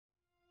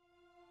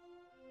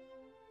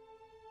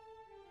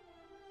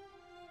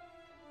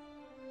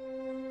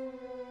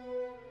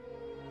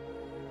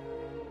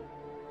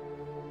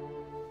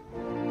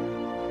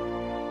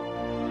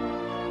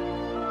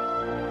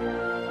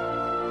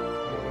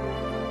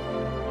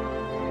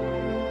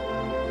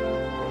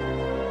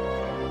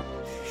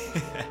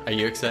Are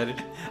you excited?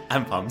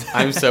 I'm pumped.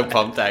 I'm so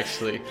pumped,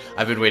 actually.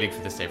 I've been waiting for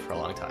this day for a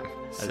long time.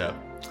 So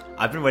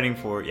I've been waiting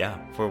for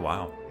a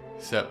while.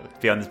 So to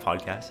be on this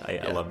podcast.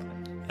 I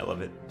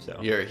love it. So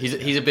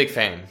he's a big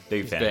fan.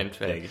 Big fan.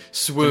 Big.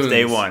 Swoons. Since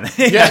day one.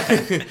 Yeah.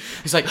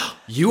 He's like, oh,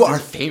 you are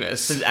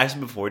famous. Since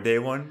actually before day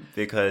one,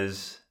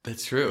 because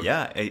that's true.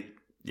 Yeah. I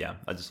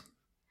just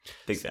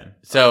big fan.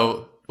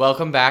 So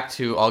welcome back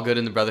to All Good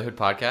in the Brotherhood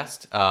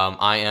podcast.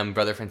 I am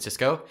Brother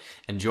Francisco,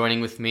 and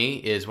joining with me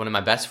is one of my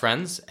best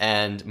friends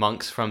and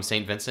monks from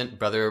St. Vincent,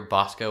 Brother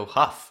Bosco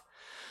Hough,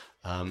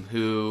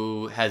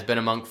 who has been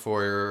a monk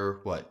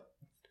for what?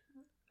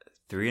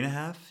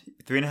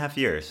 3.5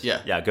 years.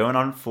 Yeah, going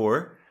on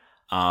 4.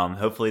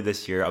 Hopefully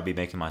this year I'll be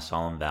making my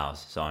solemn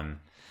vows. So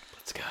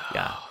let's go.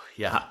 Yeah.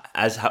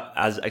 As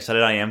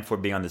excited I am for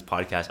being on this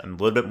podcast, I'm a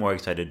little bit more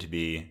excited to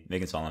be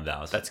making solemn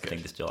vows. That's good. I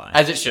think this July.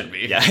 As it should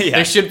be. Yeah.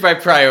 There should be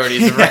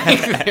priorities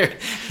right there.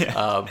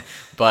 Yeah.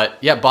 But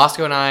yeah,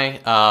 Bosco and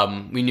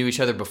I, we knew each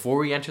other before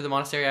we entered the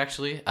monastery,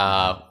 actually.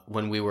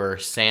 When we were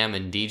Sam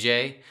and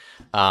DJ,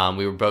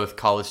 we were both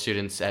college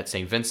students at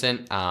St.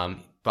 Vincent.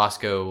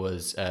 Bosco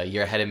was a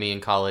year ahead of me in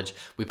college.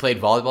 We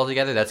played volleyball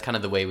together. That's kind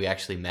of the way we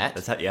actually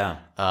met.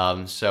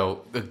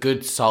 So a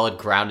good solid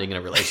grounding in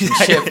a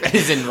relationship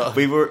is involved.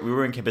 We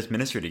were in campus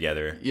ministry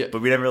together,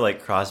 but we never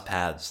crossed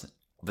paths.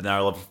 But then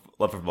our love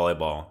for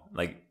volleyball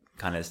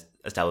kind of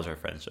established our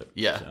friendship.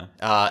 Yeah. So.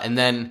 And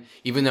then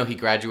even though he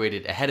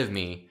graduated ahead of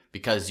me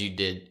because you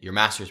did your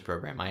master's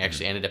program, I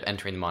actually ended up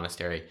entering the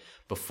monastery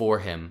before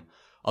him.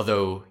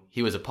 Although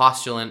he was a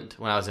postulant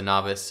when I was a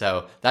novice,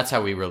 so that's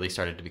how we really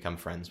started to become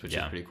friends, which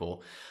is pretty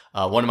cool.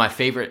 One of my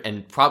favorite,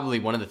 and probably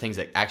one of the things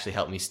that actually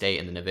helped me stay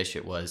in the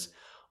novitiate, was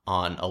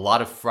on a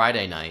lot of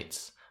Friday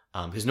nights,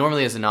 because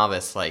normally as a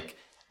novice,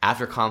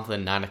 after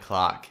Compline 9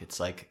 o'clock, it's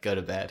go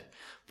to bed.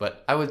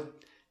 But I would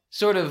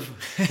sort of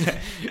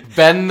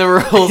bend the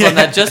rules on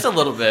that just a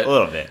little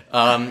bit.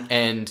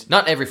 And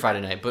not every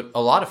Friday night, but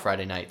a lot of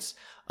Friday nights.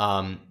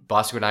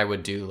 Bosco and I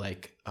would do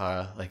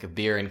a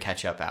beer and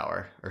catch-up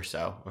hour or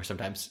so, or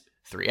sometimes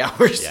 3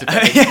 hours.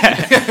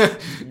 Yeah.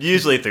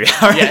 Usually 3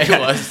 hours. Yeah, it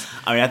was.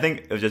 I mean, I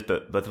think it was just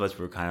both of us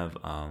were kind of,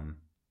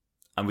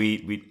 I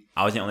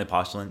was the only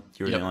postulant,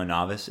 you were the only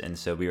novice, and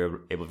so we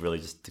were able really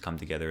just to come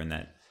together in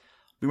that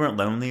we weren't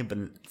lonely, but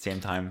at the same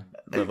time,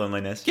 the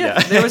loneliness.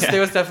 Yeah. there was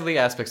definitely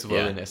aspects of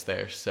loneliness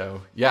there.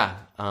 So yeah.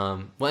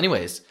 Well,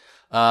 anyways.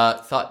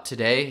 Thought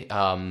today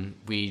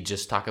we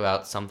just talk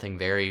about something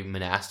very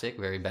monastic,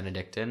 very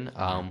Benedictine,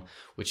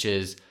 which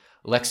is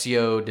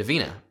Lectio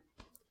Divina.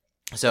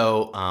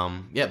 So,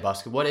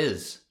 Bosco, what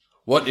is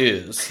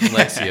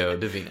Lectio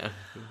Divina?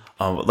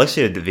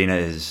 Lectio Divina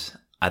is,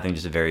 I think,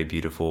 just a very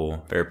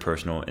beautiful, very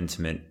personal,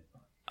 intimate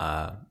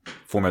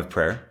form of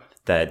prayer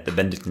that the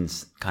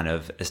Benedictines kind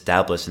of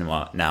established, and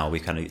now we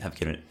kind of have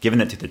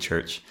given it to the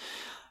church,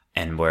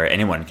 and where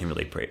anyone can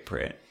really pray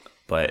it,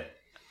 but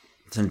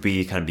since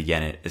we kind of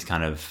began it, it's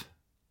kind of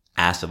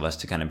asked of us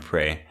to kind of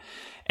pray.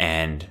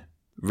 And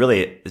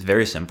really, it's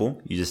very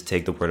simple. You just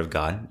take the Word of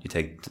God, you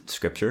take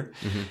Scripture,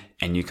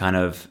 and you kind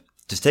of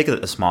just take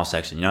a small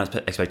section. You're not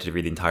expected to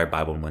read the entire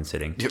Bible in one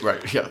sitting. Yeah,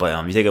 right, yeah.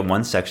 But you take it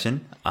one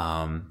section. A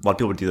lot of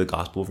people do the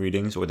Gospel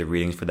readings or the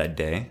readings for that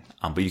day.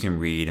 But you can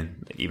read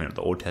even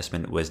the Old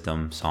Testament,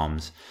 wisdom,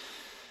 Psalms.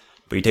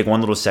 But you take one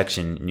little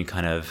section and you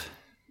kind of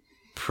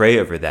pray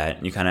over that.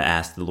 And you kind of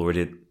ask the Lord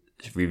to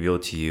reveal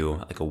to you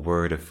a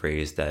word, a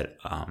phrase that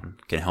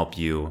can help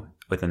you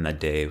within that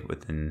day,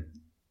 within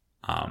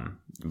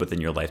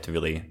your life to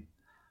really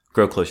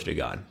grow closer to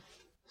God.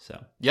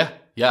 So yeah,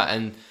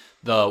 and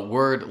the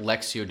word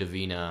Lectio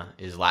Divina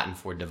is Latin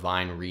for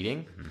divine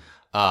reading,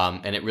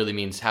 and it really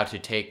means how to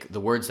take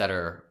the words that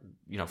are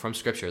from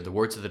Scripture, the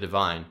words of the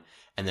divine,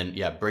 and then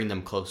bring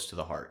them close to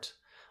the heart.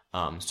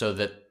 So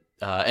that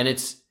and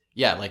it's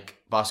like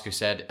Bosco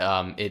said,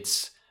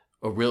 it's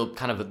a real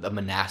kind of a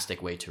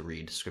monastic way to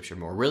read Scripture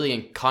more, really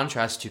in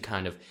contrast to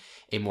kind of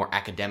a more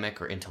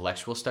academic or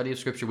intellectual study of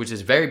Scripture, which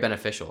is very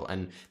beneficial.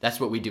 And that's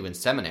what we do in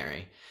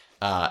seminary.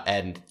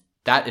 And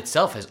that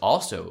itself has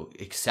also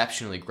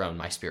exceptionally grown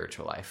my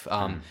spiritual life.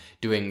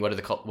 Doing what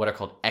are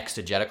called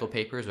exegetical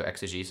papers or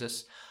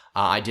exegesis.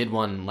 I did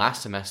one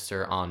last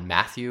semester on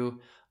Matthew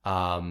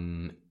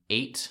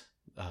 8,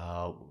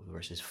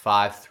 verses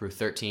 5 through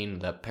 13,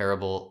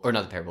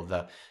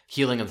 the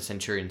healing of the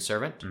centurion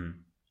servant.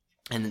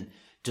 And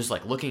just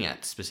looking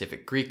at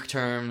specific Greek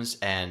terms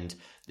and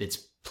its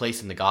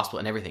place in the gospel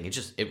and everything,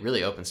 it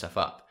really opens stuff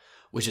up,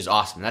 which is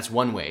awesome. That's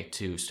one way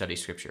to study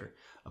Scripture.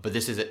 But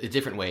this is a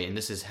different way, and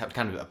this is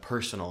kind of a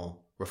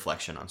personal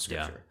reflection on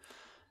Scripture.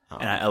 Yeah.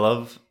 And I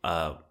love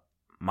our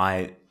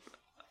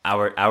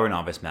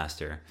novice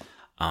master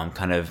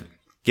kind of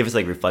give us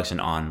reflection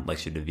on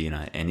Lectio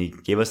Divina, and he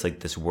gave us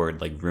this word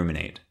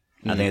ruminate.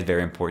 I think it's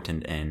very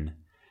important in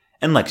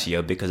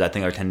Lectio, because I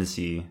think our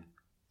tendency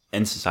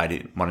in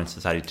modern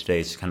society today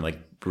is to kind of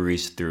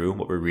breeze through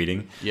what we're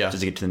reading just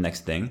to get to the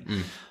next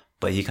thing.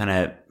 But he kind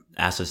of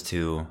asked us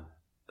to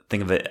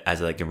think of it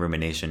as a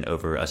rumination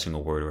over a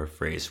single word or a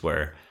phrase,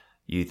 where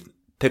you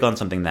pick on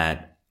something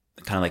that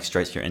kind of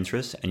strikes your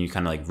interest, and you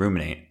kind of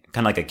ruminate,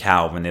 kind of like a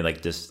cow when they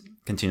like just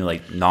continue to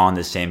like gnaw on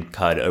the same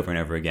cud over and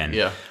over again.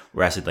 Yeah.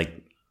 Whereas it like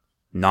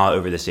gnaw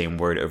over the same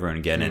word over and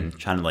again and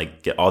trying to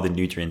like get all the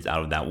nutrients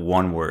out of that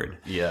one word.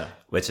 Yeah.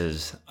 Which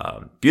is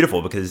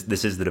beautiful because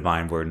this is the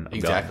divine word of God.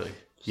 Exactly.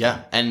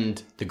 Yeah.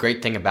 And the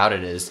great thing about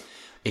it is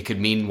it could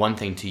mean one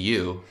thing to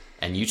you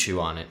and you chew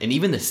on it. And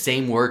even the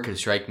same word could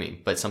strike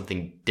me, but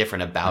something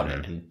different about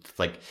it. And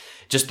like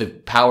just the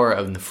power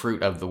of the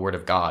fruit of the word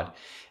of God.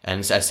 And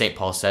as St.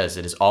 Paul says,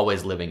 it is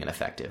always living and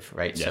effective,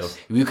 right? Yes. So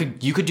you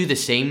could do the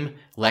same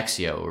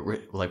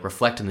Lectio, like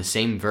reflect on the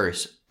same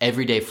verse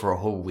every day for a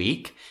whole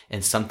week,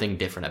 and something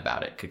different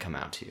about it could come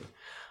out to you,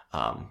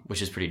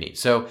 which is pretty neat.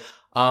 So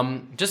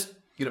just,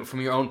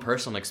 from your own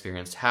personal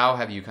experience, how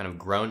have you kind of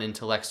grown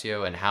into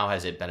Lectio, and how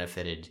has it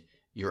benefited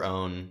your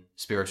own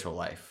spiritual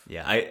life?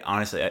 Yeah, I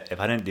honestly, if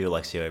I didn't do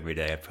Lectio every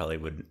day,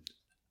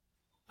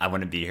 I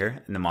wouldn't be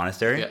here in the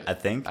monastery. Yeah, I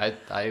think.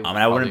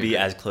 I wouldn't be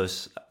as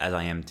close as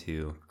I am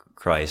to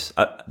Christ.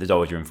 There's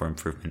always room for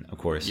improvement, of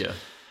course. Yeah.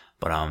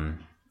 But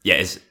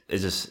it's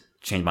just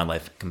changed my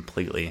life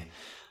completely.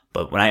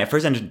 But when I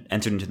first entered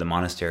into the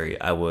monastery,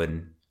 I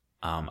would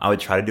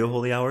try to do a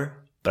holy hour,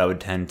 but I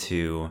would tend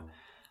to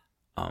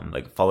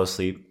like fall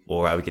asleep,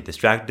 or I would get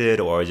distracted,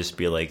 or I would just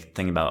be like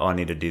thinking about, I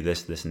need to do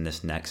this, this, and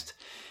this next.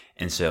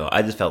 And so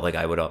I just felt like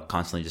I would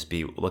constantly just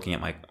be looking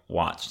at my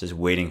watch, just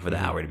waiting for the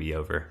hour to be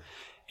over.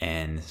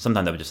 And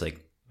sometimes I would just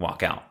like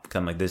walk out because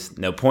I'm like, there's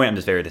no point. I'm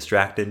just very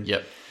distracted.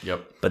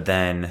 Yep. But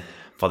then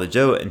Father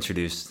Joe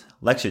introduced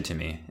Lectio to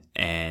me,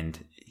 and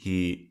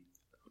he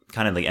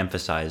kind of like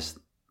emphasized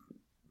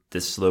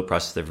this slow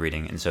process of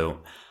reading. And so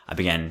I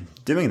began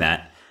doing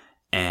that.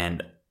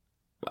 And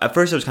at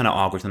first it was kind of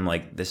awkward. I'm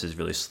like, this is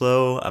really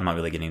slow. I'm not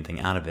really getting anything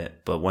out of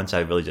it. But once I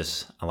really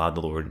just allowed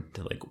the Lord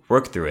to like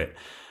work through it,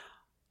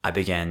 I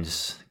began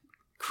just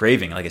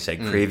craving, like I said,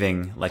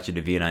 craving Lectio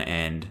Divina.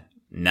 And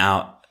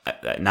now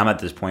I'm at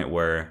this point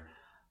where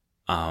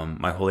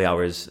my holy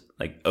hour is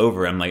like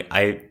over. I'm like,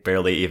 I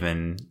barely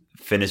even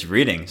finished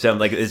reading. So I'm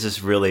like, it's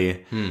just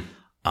really,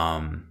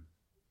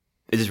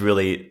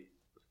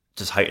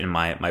 just heightened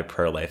my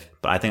prayer life.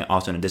 But I think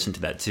also in addition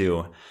to that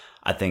too,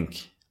 I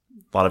think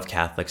a lot of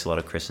Catholics, a lot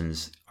of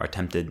Christians are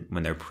tempted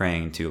when they're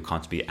praying to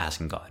constantly be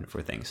asking God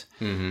for things.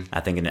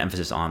 I think an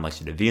emphasis on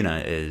Lectio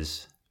Divina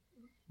is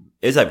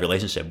that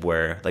relationship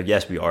where, like,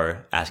 yes, we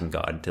are asking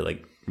God to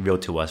like reveal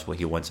to us what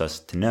He wants us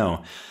to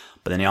know,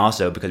 but then He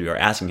also, because we are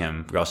asking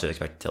Him, we're also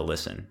expected to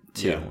listen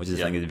too, which is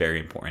I think is very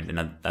important.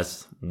 And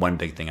that's one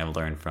big thing I've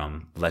learned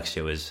from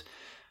Lectio is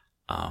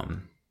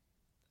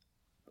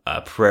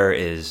prayer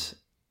is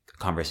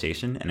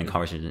conversation, and in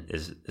conversation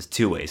is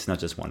two ways, not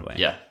just one way.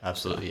 Yeah,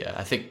 absolutely. Yeah,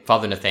 I think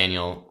Father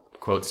Nathaniel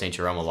quotes Saint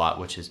Jerome a lot,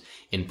 which is,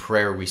 in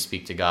prayer we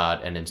speak to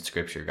God, and in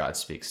Scripture God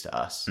speaks to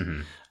us.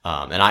 And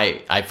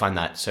I find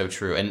that so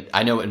true. And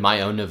I know in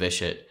my own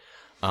novitiate,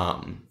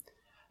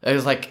 it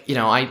was like,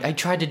 I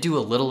tried to do a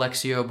little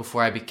Lectio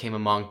before I became a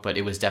monk, but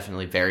it was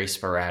definitely very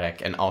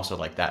sporadic, and also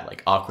like that,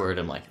 like awkward.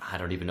 I'm like, I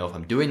don't even know if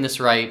I'm doing this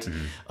right,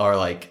 or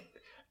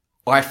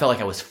I felt like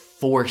I was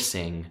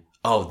forcing,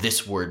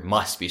 this word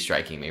must be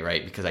striking me,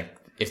 right? Because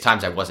if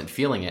times I wasn't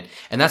feeling it,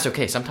 and that's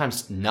okay.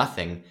 Sometimes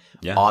nothing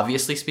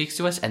obviously speaks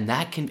to us, and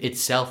that can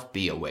itself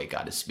be a way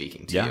God is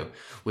speaking to you,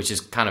 which is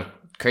kind of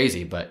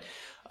crazy. But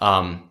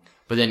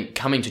then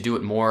coming to do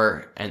it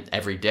more and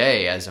every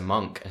day as a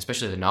monk,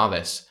 especially as a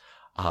novice,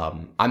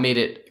 I made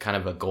it kind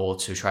of a goal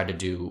to try to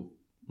do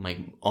like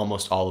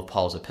almost all of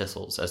Paul's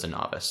epistles as a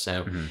novice.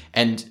 So,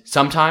 and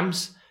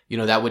sometimes,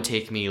 that would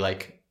take me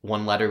like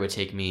one letter would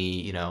take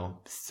me,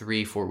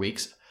 3-4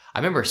 weeks. I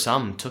remember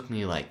some took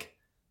me like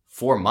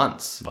 4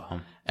 months.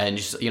 Wow. And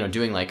just,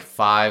 doing like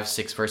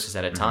 5-6 verses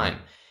at a time.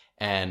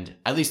 And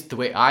at least the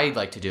way I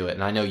like to do it,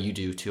 and I know you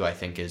do too, I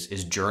think,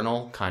 is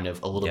journal kind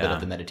of a little bit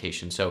of the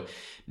meditation. So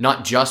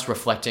not just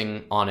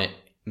reflecting on it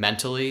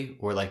mentally,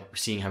 or like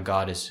seeing how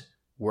God is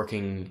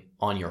working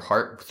on your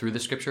heart through the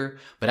Scripture,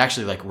 but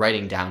actually like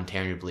writing down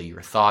tangibly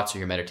your thoughts or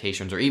your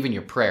meditations or even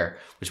your prayer,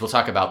 which we'll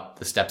talk about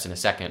the steps in a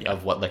second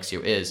of what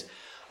Lectio is.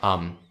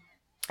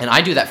 And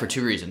I do that for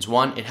 2 reasons.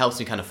 One, it helps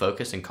me kind of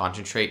focus and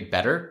concentrate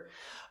better.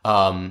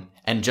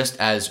 And just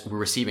as we're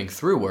receiving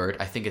through word,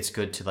 I think it's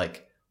good to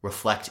like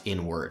reflect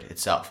in word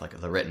itself, like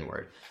the written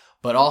word,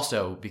 but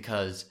also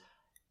because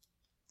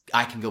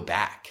I can go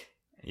back.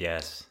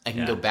 Yes. I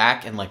can go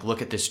back and like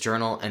look at this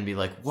journal and be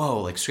like, whoa,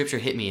 like Scripture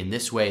hit me in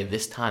this way,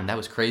 this time. That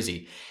was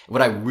crazy.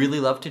 What I really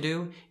love to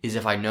do is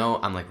if I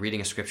know I'm like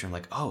reading a Scripture, I'm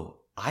like,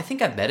 I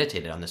think I've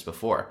meditated on this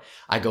before.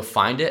 I go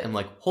find it and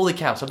like, holy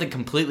cow, something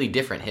completely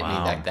different hit me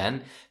back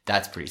then.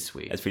 That's pretty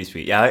sweet. That's pretty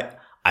sweet. Yeah,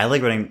 I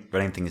like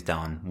writing things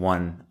down.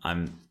 One,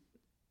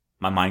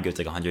 my mind goes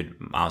like 100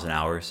 miles an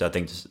hour, so I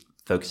think just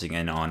focusing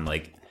in on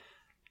like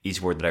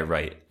each word that I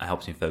write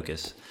helps me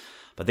focus.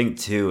 But I think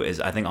two is,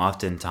 I think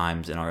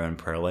oftentimes in our own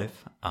prayer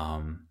life, I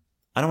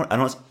don't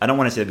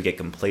want to say that we get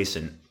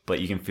complacent, but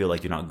you can feel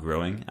like you're not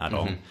growing at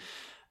all.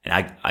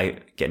 And I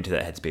get into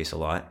that headspace a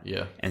lot.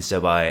 Yeah. And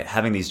so by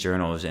having these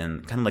journals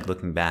and kind of like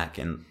looking back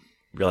and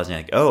realizing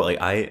like,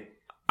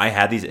 I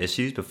had these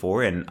issues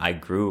before and I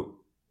grew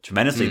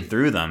tremendously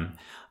through them,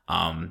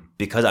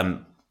 because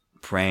I'm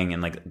praying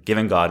and like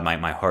giving God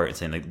my heart and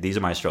saying like, these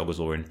are my struggles,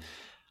 Lord.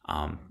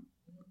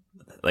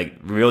 Like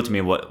reveal to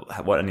me what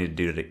I need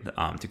to do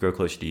to grow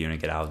closer to you and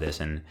get out of this.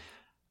 And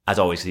as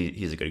always,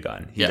 he's a good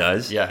God. He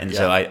does. Yeah. And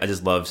so I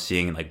just love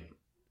seeing like,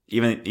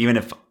 even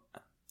if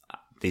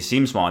they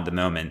seem small at the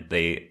moment,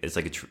 it's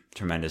like a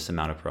tremendous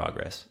amount of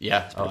progress.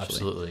 Yeah. Oh,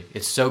 absolutely.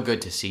 It's so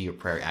good to see your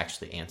prayer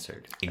actually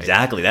answered. Right?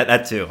 Exactly.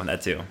 That too.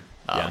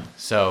 Yeah.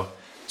 So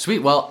sweet.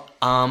 Well,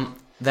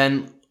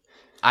 then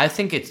I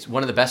think it's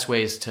one of the best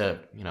ways to,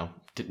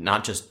 to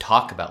not just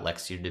talk about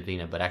Lectio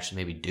Divina, but actually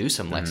maybe do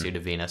some Lectio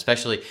Divina,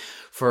 especially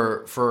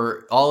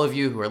for all of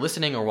you who are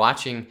listening or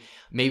watching.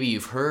 Maybe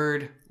you've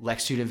heard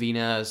Lectio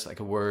Divina as like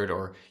a word,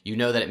 or you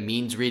know that it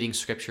means reading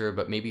scripture,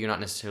 but maybe you're not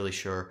necessarily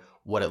sure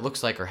what it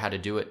looks like or how to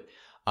do it.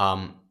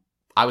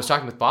 I was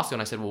talking with Bosco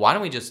and I said, well, why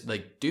don't we just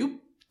like do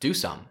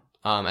some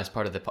as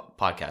part of the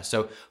podcast?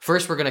 So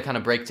first we're going to kind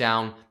of break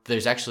down,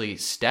 there's actually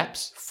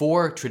steps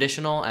for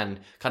traditional and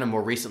kind of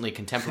more recently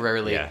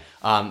contemporarily,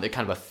 the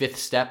kind of a fifth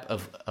step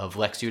of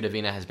Lectio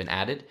Divina has been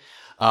added.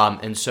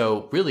 And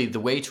so really the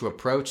way to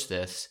approach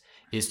this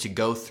is to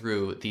go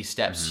through these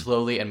steps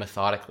slowly and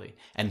methodically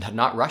and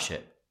not rush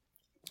it.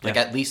 Like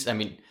at least,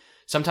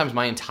 sometimes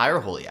my entire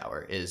holy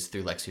hour is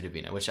through Lectio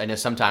Divina, which I know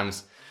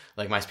sometimes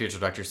like my spiritual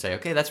directors say,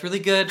 okay, that's really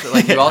good. But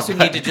like you also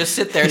need to just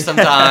sit there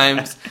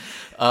sometimes.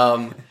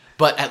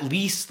 But at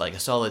least like a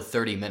solid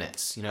 30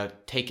 minutes,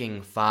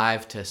 taking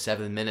 5 to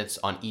 7 minutes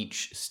on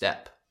each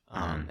step.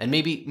 And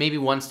maybe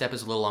one step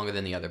is a little longer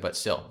than the other, but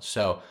still.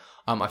 So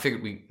I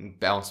figured we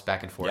bounce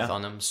back and forth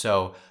on them.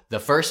 So the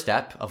first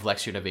step of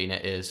Lectio Divina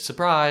is,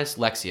 surprise,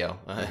 Lectio,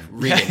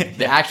 reading,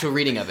 the actual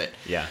reading of it.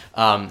 Yeah.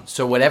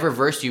 So whatever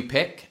verse you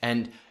pick,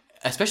 and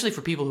especially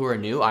for people who are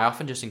new, I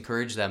often just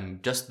encourage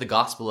them just the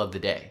gospel of the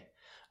day.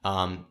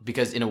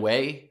 Because in a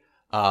way,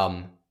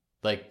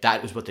 like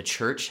that is what the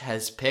church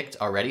has picked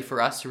already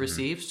for us to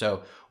receive.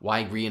 So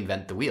why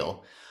reinvent the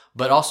wheel?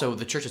 But also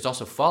the church is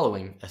also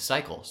following a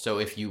cycle. So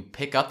if you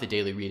pick up the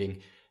daily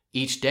reading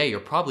each day, you're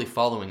probably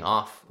following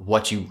off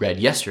what you read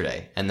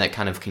yesterday. And that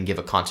kind of can give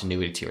a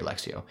continuity to your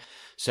Lectio.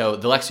 So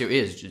the Lectio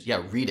is just,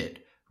 read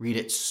it. Read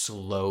it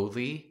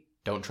slowly.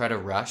 Don't try to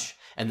rush.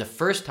 And the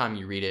first time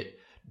you read it,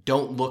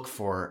 don't look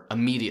for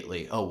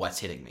immediately, oh, what's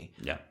hitting me?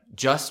 Yeah.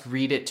 Just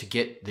read it to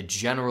get the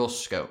general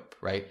scope,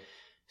 right?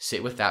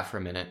 Sit with that for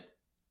a minute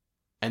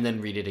and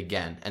then read it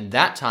again. And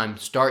that time,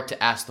 start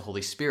to ask the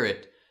Holy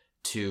Spirit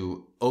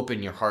to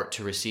open your heart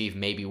to receive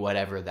maybe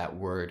whatever that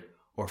word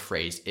or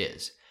phrase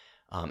is.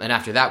 And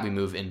after that, we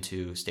move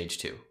into stage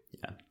 2.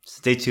 Yeah.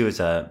 Stage 2 is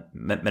a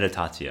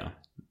meditatio.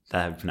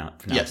 That I've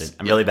pronounced it.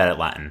 I'm Yeah. really bad at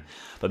Latin.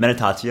 But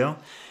meditatio,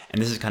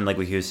 and this is kind of like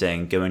what he was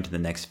saying, going to the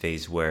next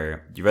phase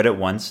where you read it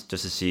once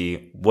just to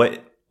see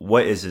what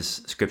is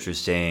this scripture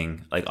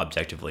saying, like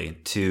objectively,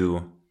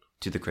 to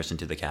the Christian,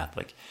 to the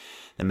Catholic.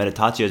 The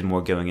meditatio is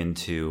more going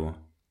into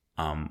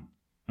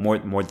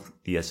more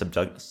the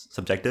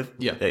subjective.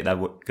 Yeah,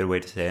 that good way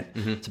to say it.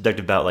 Mm-hmm.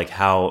 Subjective about like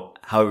how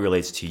it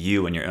relates to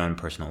you in your own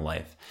personal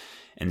life.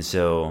 And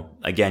so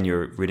again,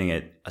 you're reading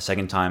it a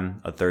second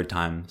time, a third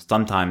time.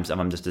 Sometimes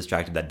I'm just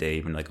distracted that day,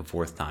 even like a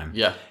fourth time.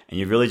 Yeah, and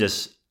you're really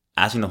just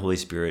asking the Holy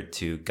Spirit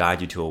to guide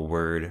you to a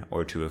word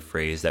or to a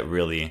phrase that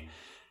really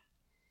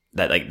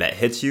that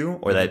hits you,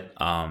 or that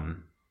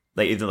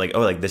like either like,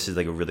 oh, like this is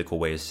like a really cool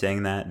way of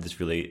saying that. This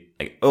really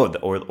like, oh,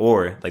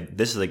 or like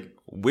this is like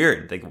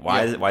weird. Like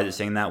why is it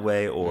saying that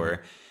way?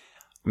 Or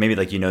maybe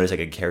like you notice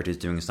like a character is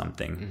doing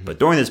something, but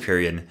during this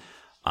period,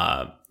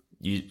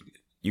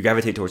 you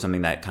gravitate towards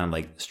something that kind of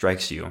like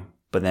strikes you.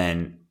 But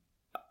then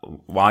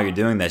while you're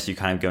doing this, you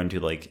kind of go into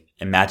like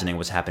imagining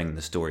what's happening in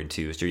the story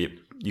too. So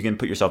you can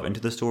put yourself into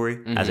the story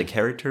as a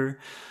character,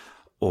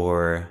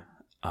 or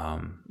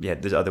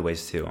there's other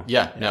ways too.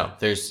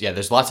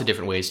 There's lots of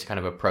different ways to kind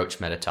of approach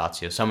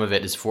meditatio. Some of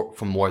it is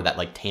from more of that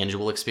like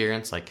tangible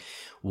experience. Like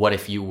what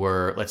if you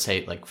were, let's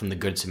say like from the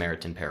Good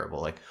Samaritan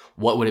parable, like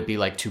what would it be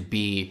like to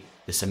be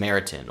the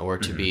Samaritan, or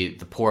to be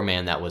the poor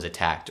man that was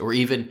attacked, or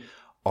even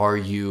are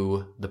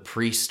you the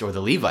priest or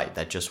the Levite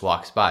that just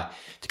walks by,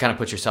 to kind of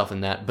put yourself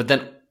in that. But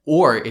then,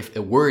 or if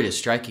a word is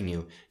striking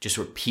you, just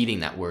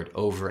repeating that word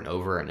over and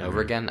over and over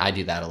again. I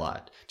do that a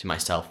lot to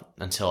myself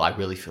until I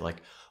really feel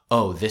like,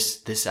 oh,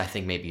 this I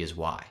think maybe is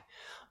why.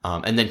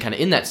 And then kind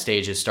of in that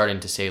stage is starting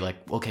to say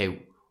like,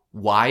 okay,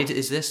 why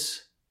is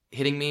this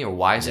hitting me? Or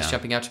why is this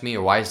jumping out to me?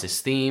 Or why is this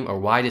theme? Or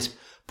why is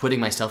putting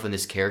myself in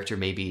this character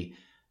maybe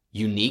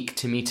unique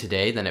to me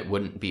today than it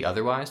wouldn't be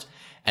otherwise?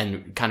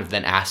 And kind of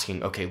then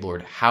asking, okay,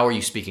 Lord, how are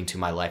you speaking to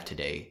my life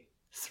today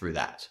through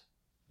that?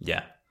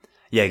 Yeah,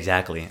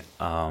 exactly.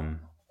 I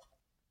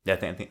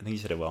think you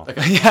said it well.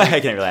 Okay. I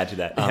can't really add to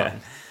that.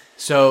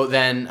 So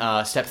then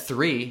step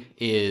 3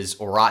 is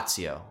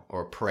oratio,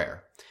 or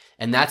prayer.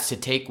 And that's to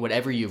take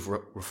whatever you've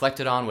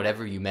reflected on,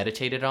 whatever you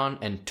meditated on,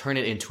 and turn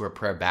it into a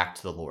prayer back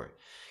to the Lord.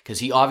 Because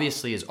he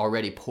obviously is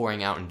already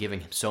pouring out and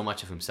giving so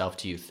much of himself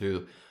to you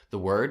through the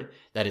word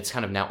that it's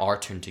kind of now our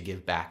turn to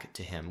give back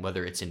to him,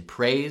 whether it's in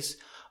praise,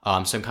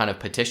 some kind of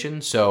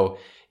petition. So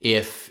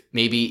if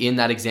maybe in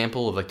that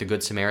example of like the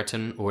Good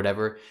Samaritan or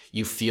whatever,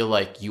 you feel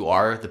like you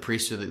are the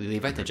priest or the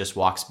Levite that just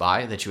walks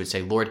by, that you would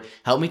say, Lord,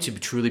 help me to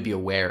truly be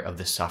aware of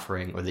the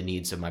suffering or the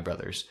needs of my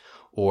brothers.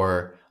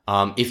 Or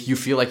if you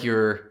feel like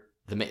you're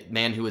the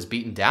man who was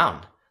beaten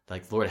down,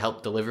 like, Lord,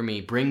 help deliver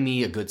me, bring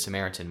me a Good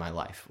Samaritan in my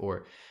life.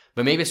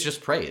 But maybe it's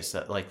just praise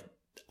that, like,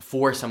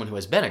 for someone who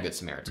has been a Good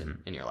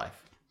Samaritan in your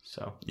life.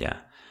 So yeah,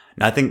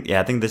 no, I think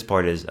this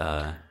part is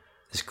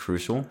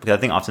crucial, because I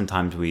think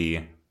oftentimes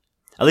we,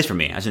 at least for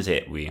me, I shouldn't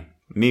say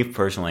me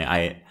personally,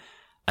 I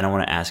don't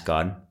want to ask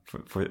God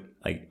for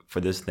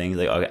this thing.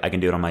 Like, okay, I can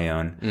do it on my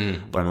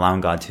own, but I'm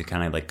allowing God to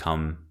kind of like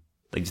come,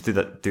 like, just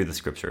through the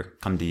scripture,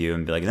 come to you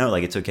and be like, no,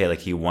 like, it's okay. Like,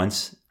 He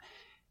wants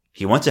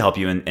to help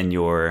you in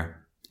your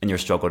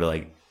struggle to,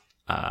 like,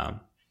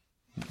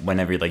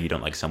 whenever, like, you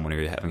don't like someone,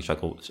 or you're having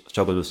struggles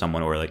with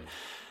someone, or like,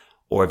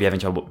 or if you're having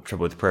trouble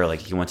with prayer,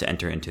 like, He wants to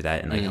enter into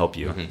that and like help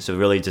you. So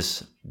really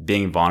just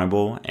being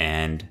vulnerable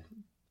and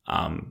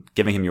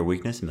giving Him your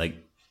weakness and like,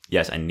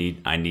 yes, I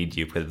need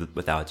you, because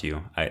without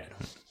you, I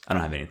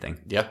don't have anything.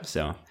 Yeah.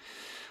 So,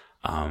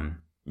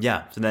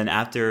 yeah. So then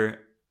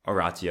after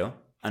oratio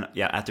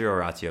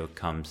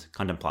comes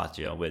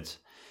contemplatio, which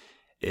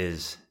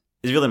is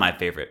really my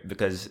favorite,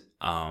 because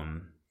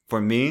for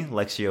me,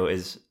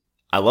 Lectio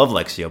I love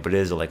Lectio, but it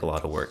is like a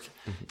lot of work.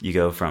 You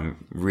go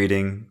from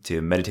reading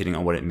to meditating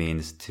on what it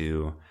means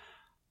to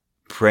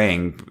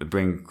praying,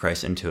 bring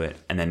Christ into it,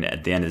 and then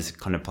at the end is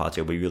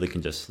contemplatio, where you really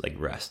can just like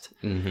rest,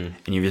 and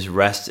you just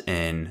rest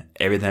in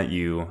everything that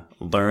you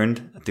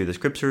learned through the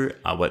scripture,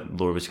 what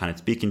Lord was kind of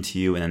speaking to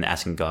you, and then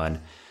asking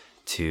God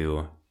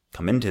to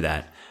come into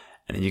that,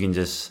 and then you can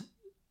just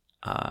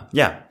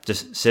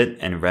just sit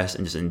and rest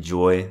and just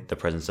enjoy the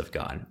presence of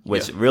God.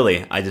 Which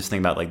really, I just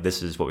think about, like,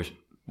 this is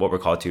what we're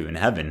called to in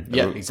heaven.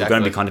 Yeah, we're exactly.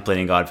 going to be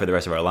contemplating God for the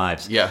rest of our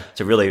lives. Yeah.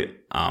 So really,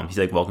 He's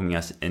like welcoming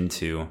us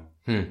into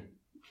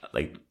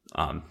like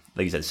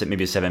you said,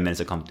 maybe 7 minutes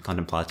of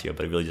contemplatio,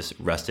 but really just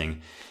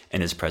resting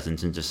in His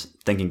presence and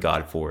just thanking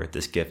God for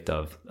this gift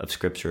of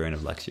scripture and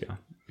of Lectio.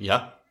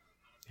 Yeah.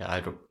 Yeah, I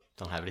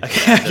don't have anything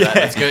to add to that.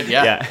 That's good.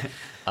 Yeah.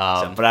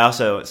 But I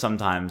also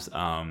sometimes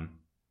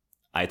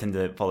I tend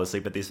to fall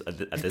asleep at this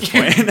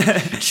point.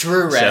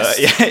 True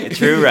rest. So,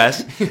 true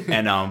rest.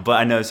 And but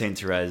I know Saint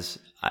Therese.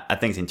 I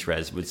think Saint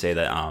Therese would say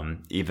that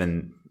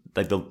even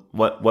like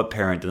what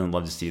parent doesn't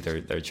love to see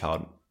their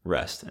child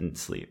rest and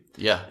sleep.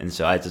 Yeah. And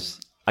so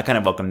I kind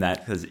of welcome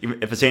that, because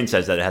if a saint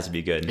says that, it has to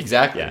be good.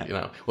 Exactly. Yeah. You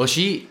know. Well,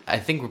 she, I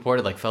think,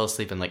 reported like fell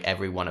asleep in like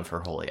every one of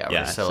her holy hours.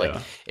 Yeah, so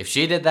like if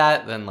she did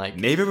that, then like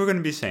maybe we're going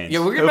to be saints.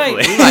 Yeah, we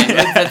might.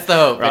 That's the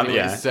hope. Anyways.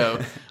 Yeah.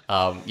 So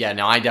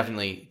no, I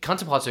definitely,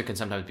 contemplatio can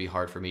sometimes be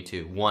hard for me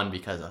too. One,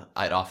 because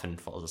I'd often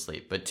fall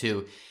asleep, but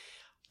two,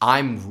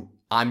 I'm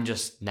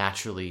just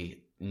naturally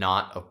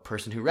not a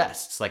person who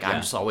rests. Like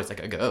I'm just always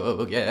like a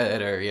go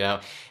getter, you know,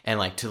 and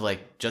like to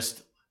like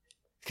just.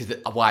 Because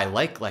why I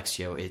like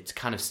Lectio, it's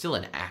kind of still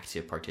an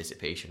active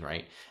participation,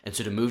 right? And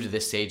so to move to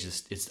this stage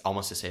is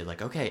almost to say,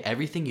 like, okay,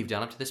 everything you've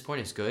done up to this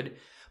point is good,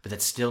 but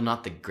that's still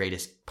not the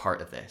greatest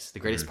part of this. The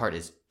greatest part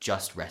is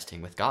just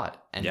resting with God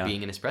and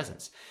being in His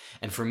presence.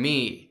 And for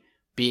me,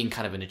 being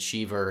kind of an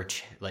achiever,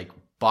 like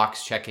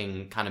box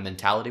checking kind of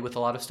mentality with a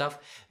lot of stuff,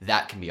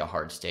 that can be a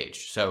hard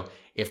stage. So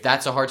if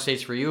that's a hard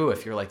stage for you,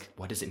 if you're like,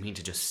 what does it mean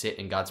to just sit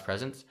in God's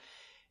presence?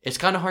 It's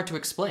kind of hard to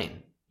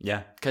explain.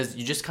 Yeah. Because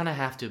you just kind of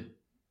have to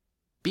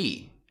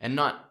be and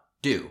not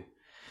do.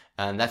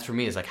 And that's for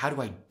me is like, how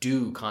do I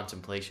do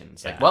contemplation?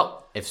 It's like,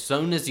 well, if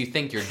soon as you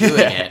think you're doing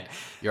it,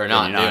 you're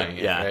not doing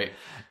it, right?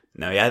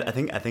 No, I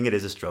think it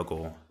is a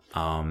struggle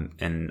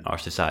in our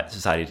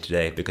society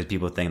today, because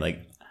people think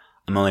like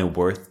I'm only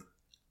worth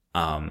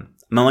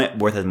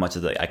as much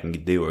as I can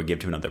do or give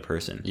to another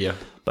person. Yeah.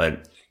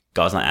 But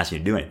God's not asking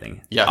you to do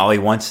anything. Yeah. All He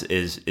wants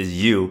is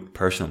you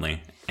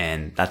personally,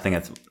 and I think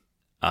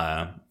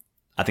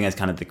that's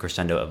kind of the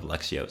crescendo of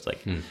Lectio. It's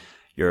like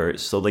you're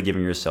slowly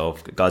giving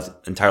yourself. God's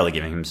entirely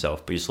giving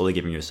Himself, but you're slowly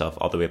giving yourself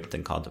all the way up to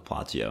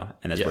contemplatio,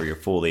 and that's where you're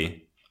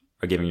fully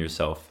are giving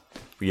yourself.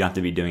 You don't have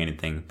to be doing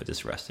anything but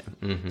just resting.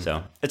 Mm-hmm.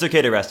 So it's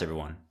okay to rest,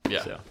 everyone.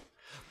 Yeah. So.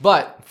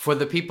 But for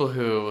the people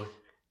who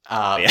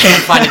find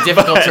it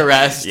difficult to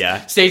rest,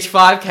 stage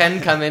 5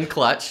 can come in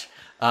clutch.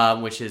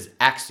 Which is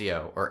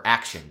axio or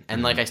action.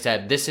 And like I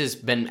said, this has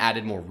been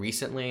added more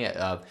recently.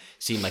 I've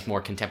seen like more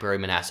contemporary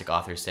monastic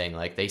authors saying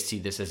like they see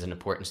this as an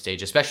important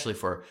stage, especially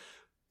for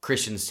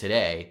Christians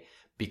today,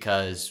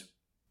 because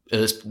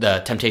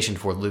the temptation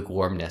for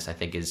lukewarmness, I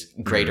think, is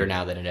greater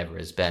now than it ever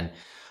has been.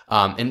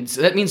 And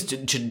so that means to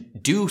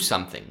do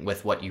something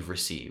with what you've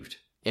received,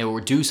 or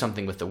do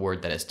something with the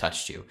word that has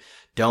touched you.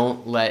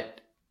 Don't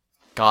let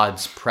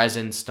God's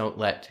presence, don't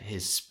let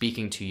His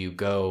speaking to you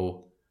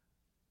go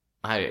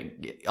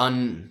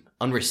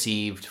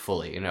unreceived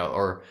fully,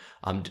 or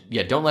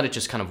don't let it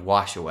just kind of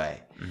wash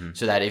away.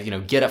 So that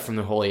if get up from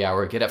the holy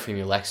hour, get up from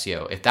your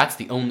Lectio, if that's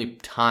the only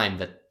time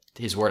that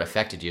His word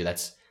affected you,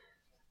 that's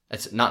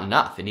not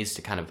enough. It needs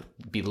to kind of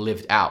be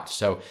lived out.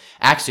 So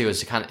axio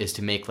is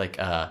to make like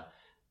an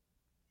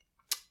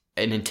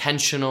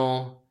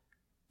intentional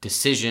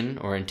decision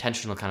or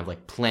intentional kind of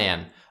like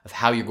plan of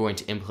how you're going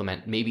to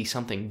implement maybe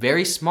something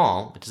very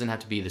small. It doesn't have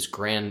to be this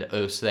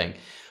grandiose thing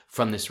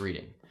from this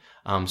reading.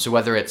 So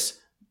whether it's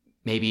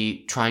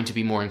maybe trying to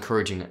be more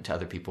encouraging to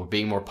other people,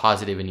 being more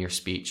positive in your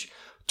speech,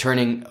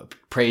 turning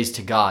praise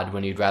to God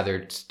when you'd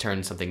rather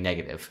turn something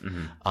negative,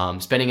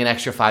 spending an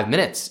extra 5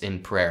 minutes in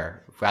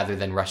prayer rather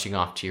than rushing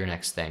off to your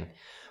next thing.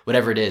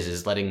 Whatever it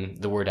is letting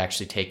the word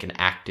actually take an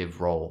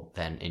active role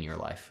then in your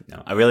life.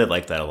 No, I really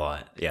like that a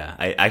lot. Yeah,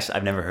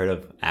 I've never heard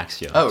of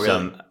Axio. Oh, really?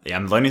 So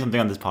I'm learning something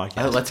on this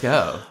podcast. Oh, let's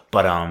go.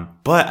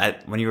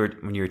 But when you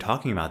were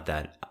talking about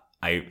that,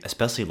 I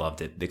especially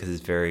loved it because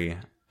it's very,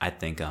 I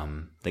think,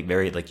 like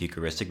very like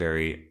Eucharistic,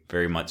 very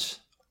very much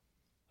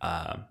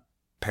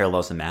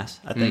parallels the Mass.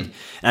 I think,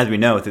 and as we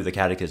know through the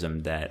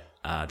Catechism that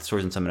the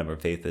source and summit of our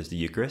faith is the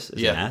Eucharist, is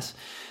the Mass,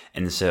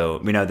 and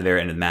so we know at the very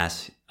end of the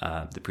Mass.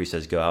 The priest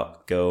says, go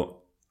out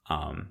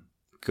and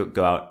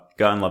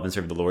love and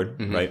serve the Lord,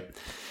 right?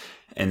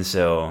 And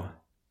so,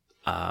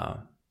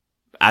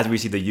 as we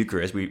see the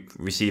Eucharist, we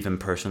receive Him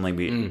personally.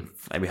 We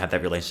have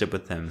that relationship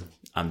with Him.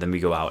 Then we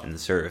go out and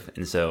serve.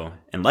 And so,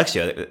 in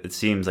Lectio, it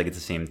seems like it's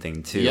the same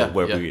thing too,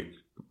 where we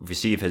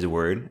receive His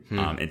word.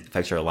 It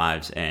affects our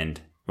lives,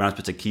 and we're not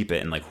supposed to keep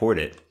it and like hoard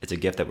it. It's a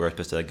gift that we're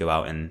supposed to like, go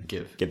out and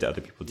give to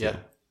other people too. Yeah,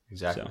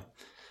 exactly.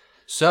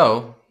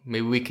 So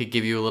maybe we could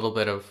give you a little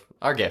bit of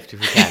our gift if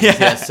we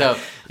can. So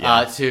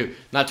to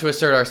not to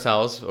assert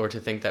ourselves or to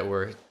think that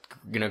we're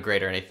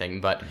great or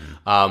anything, but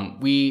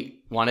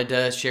we wanted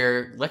to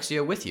share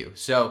Lectio with you.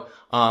 So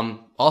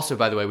also,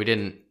 by the way, we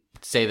didn't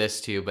say this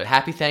to you, but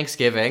happy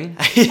Thanksgiving.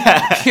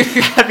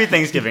 Happy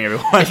Thanksgiving,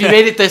 everyone. If you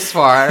made it this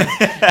far,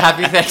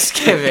 happy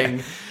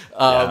Thanksgiving.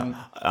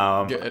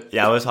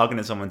 I was talking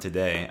to someone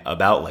today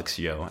about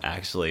Lectio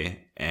actually,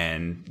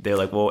 and they're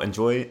like, well,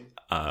 enjoy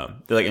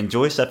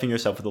stuffing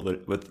yourself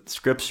with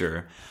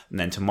scripture, and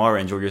then tomorrow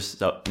enjoy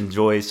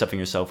stuffing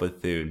yourself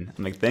with food.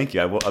 I'm like, thank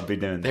you. I'll be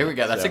doing that. There we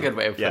go. That's a good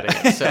way of putting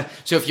it.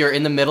 So if you're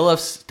in the middle of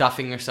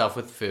stuffing yourself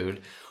with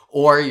food,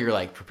 or you're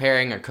like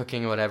preparing or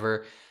cooking or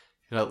whatever,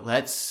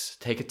 let's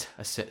take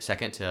a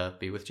second to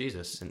be with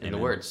Jesus in the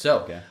Word.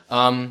 So,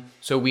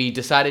 so we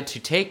decided to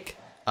take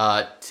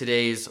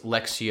today's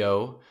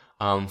Lectio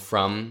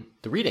from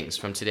the readings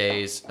from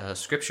today's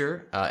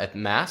scripture at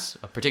Mass,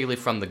 particularly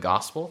from the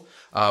Gospel,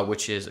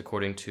 which is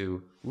according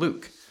to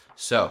Luke.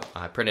 So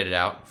I printed it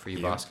out for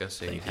you, Bosco,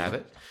 so you have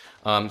it.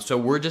 So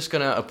we're just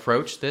going to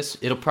approach this.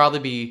 It'll probably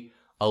be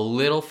a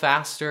little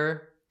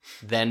faster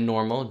than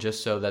normal,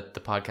 just so that the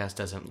podcast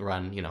doesn't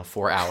run,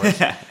 4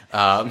 hours.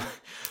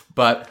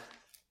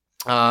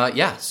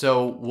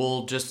 So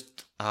we'll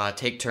just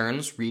take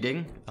turns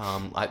reading.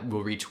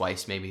 We'll read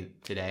twice maybe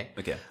today.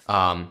 Okay.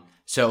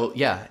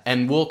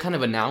 And we'll kind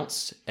of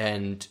announce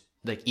and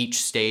like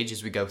each stage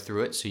as we go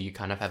through it, so you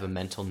kind of have a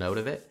mental note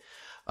of it.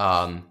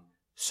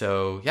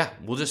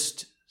 We'll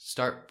just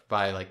start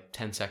by like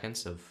 10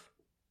 seconds of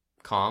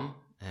calm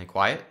and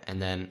quiet,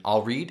 and then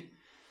I'll read,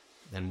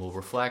 then we'll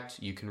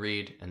reflect, you can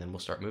read, and then we'll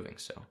start moving.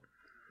 So.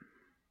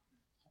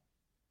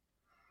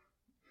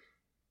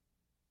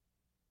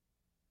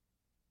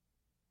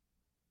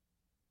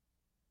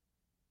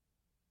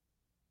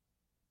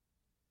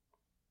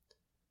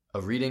 A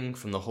reading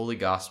from the Holy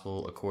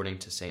Gospel according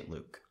to St.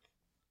 Luke.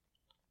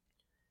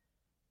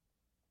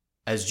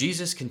 As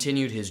Jesus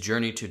continued his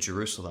journey to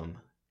Jerusalem,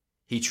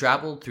 he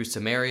traveled through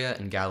Samaria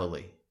and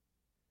Galilee.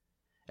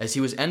 As he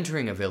was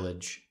entering a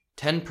village,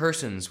 10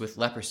 persons with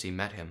leprosy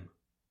met him.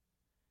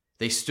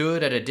 They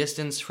stood at a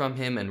distance from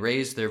him and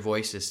raised their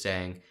voices,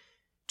 saying,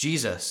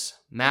 "Jesus,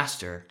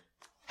 Master,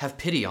 have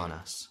pity on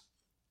us."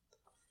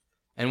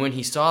 And when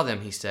he saw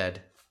them, he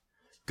said,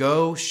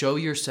 "Go show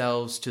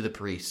yourselves to the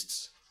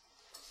priests."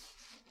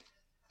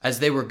 As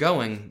they were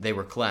going, they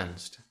were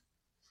cleansed.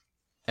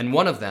 And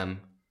one of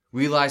them,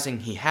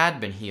 realizing he had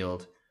been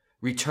healed,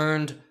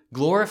 returned,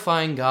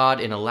 glorifying God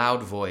in a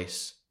loud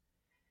voice.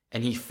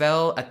 And he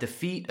fell at the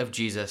feet of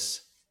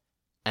Jesus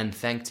and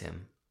thanked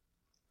him.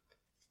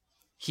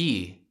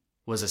 He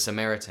was a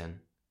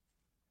Samaritan.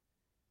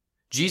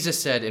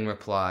 Jesus said in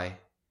reply,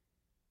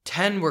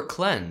 10 were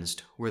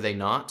cleansed, were they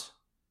not?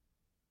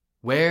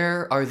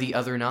 Where are the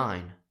other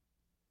 9?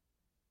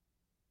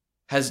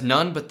 Has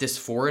none but this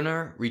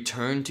foreigner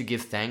returned to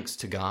give thanks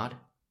to God?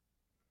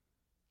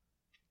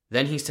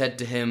 Then he said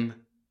to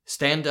him,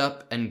 "Stand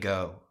up and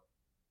go.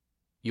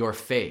 Your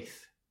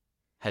faith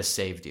has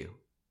saved you."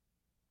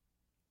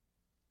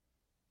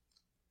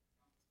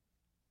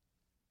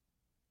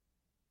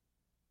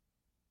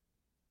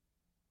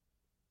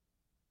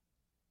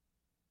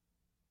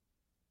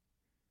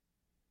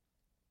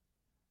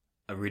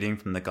 A reading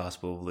from the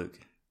Gospel of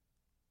Luke.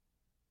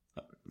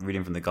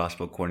 Reading from the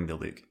Gospel according to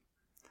Luke.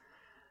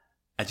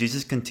 As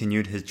Jesus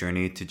continued his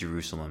journey to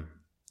Jerusalem,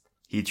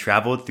 he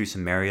traveled through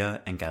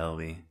Samaria and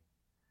Galilee.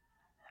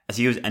 As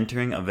he was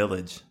entering a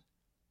village,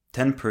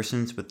 10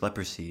 persons with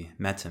leprosy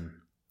met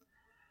him.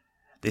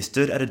 They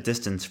stood at a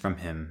distance from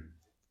him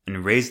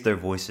and raised their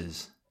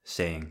voices,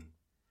 saying,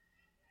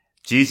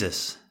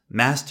 "Jesus,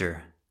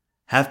 Master,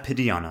 have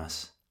pity on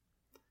us."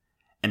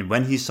 And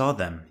when he saw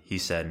them, he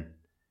said,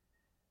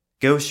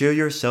 "Go show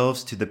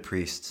yourselves to the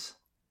priests."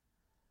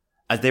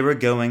 As they were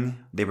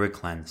going, they were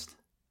cleansed.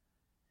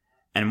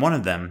 And one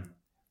of them,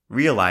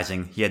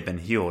 realizing he had been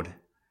healed,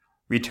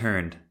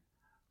 returned,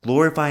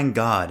 glorifying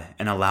God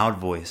in a loud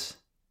voice.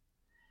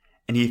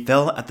 And he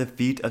fell at the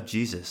feet of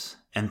Jesus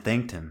and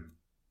thanked him.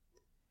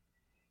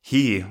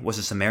 He was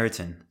a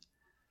Samaritan.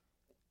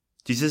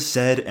 Jesus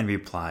said in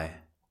reply,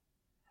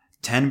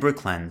 10 were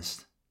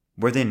cleansed.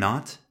 Were they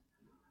not?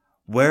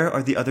 Where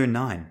are the other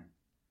 9?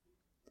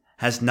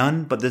 Has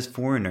none but this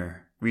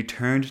foreigner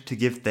returned to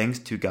give thanks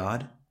to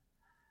God?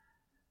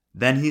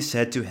 Then he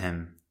said to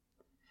him,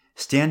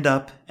 "Stand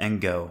up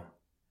and go.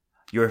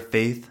 Your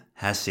faith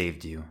has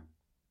saved you."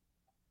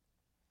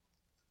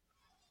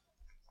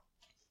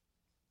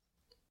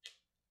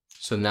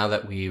 So now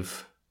that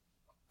we've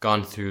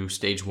gone through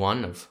stage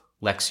 1 of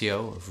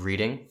Lectio, of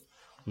reading,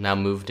 now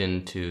moved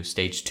into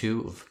stage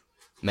 2 of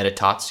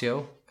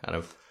meditatio, kind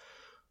of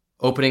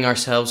opening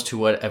ourselves to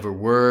whatever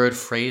word,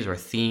 phrase, or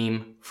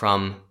theme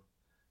from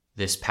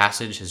this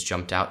passage has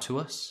jumped out to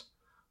us.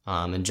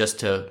 And just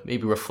to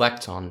maybe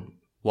reflect on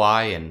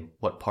why and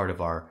what part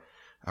of our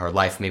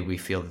life maybe we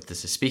feel that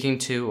this is speaking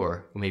to,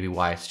 or maybe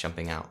why it's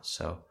jumping out.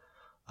 So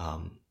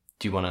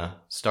do you want to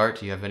start?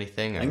 Do you have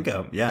anything? I can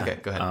go. Yeah. Okay,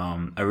 go ahead.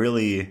 I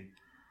really,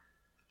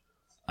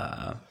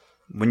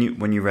 when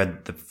you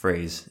read the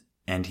phrase,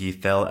 "and he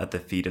fell at the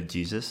feet of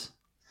Jesus,"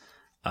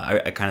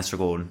 I kind of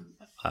struggled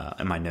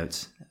in my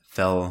notes,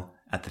 "fell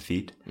at the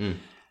feet."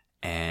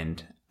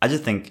 And I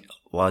just think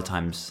a lot of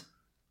times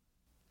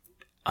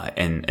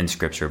in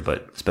scripture,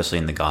 but especially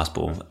in the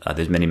gospel,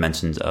 there's many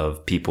mentions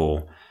of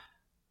people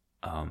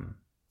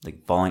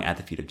like falling at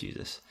the feet of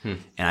Jesus. And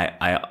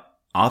I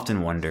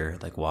often wonder,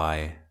 like,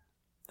 why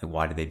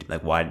do they,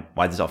 like, why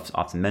does this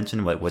often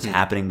mention what's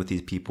happening with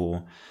these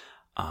people?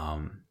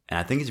 And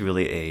I think it's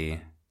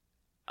really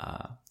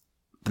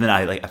but then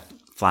I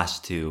flash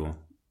to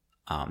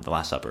the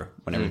Last Supper,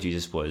 whenever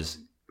Jesus was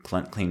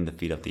cleaning the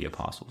feet of the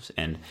apostles,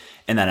 and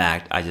in that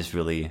act, I just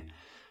really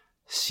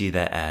see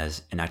that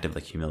as an act of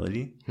like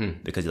humility,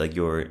 because like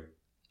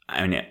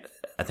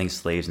I think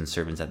slaves and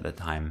servants at that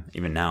time,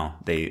 even now,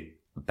 they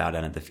bow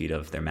down at the feet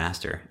of their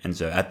master. And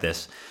so at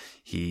this,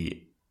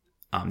 the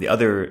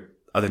other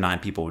 9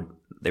 people,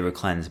 they were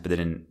cleansed, but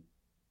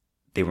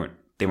they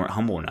weren't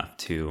humble enough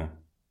to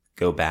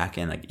go back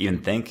and like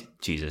even thank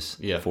Jesus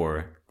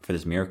for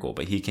this miracle.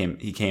 But he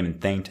came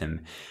and thanked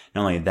him.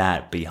 Not only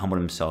that, but he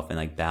humbled himself and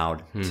like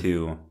bowed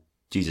to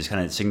Jesus,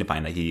 kind of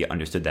signifying that he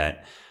understood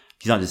that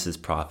he's not just this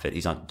prophet,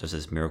 he's not just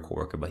this miracle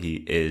worker, but he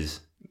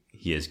is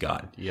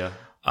God. Yeah.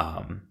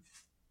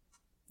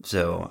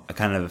 So I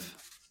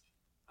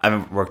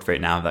haven't worked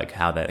right now like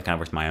how that kind of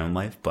works in my own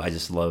life, but I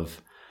just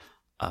love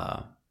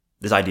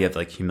this idea of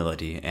like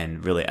humility,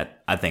 and really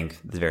I think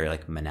it's very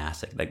like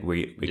monastic. Like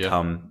we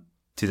come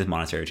to this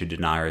monastery to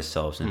deny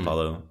ourselves and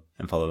follow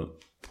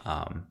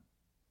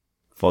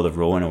the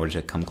rule in order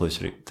to come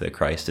closer to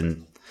Christ,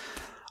 and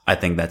I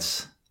think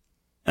that's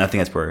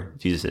where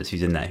Jesus is.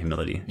 He's in that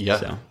humility. Yeah.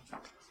 So.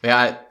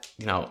 Yeah,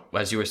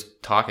 as you were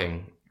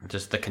talking,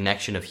 just the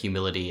connection of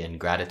humility and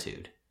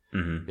gratitude.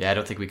 Yeah, I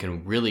don't think we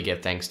can really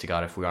give thanks to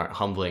God if we aren't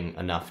humbling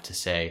enough to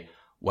say,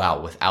 wow,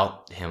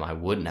 without him, I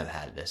wouldn't have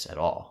had this at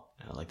all.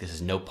 Like, this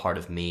is no part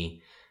of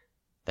me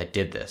that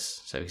did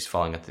this. So he's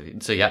falling at the...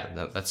 So yeah,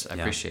 I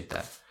appreciate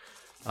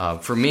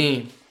that. For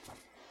me,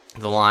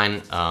 the line,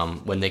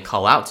 when they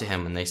call out to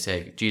him and they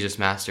say, "Jesus,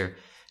 Master,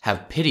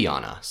 have pity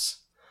on us."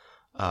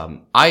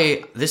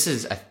 This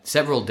is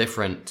several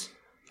different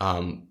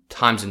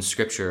times in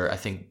scripture. I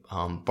think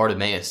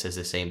Bartimaeus says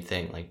the same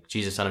thing, like,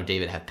 "Jesus, Son of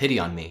David, have pity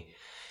on me."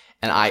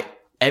 And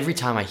every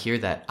time I hear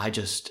that,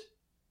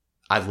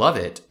 I love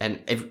it.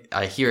 And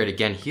I hear it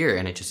again here,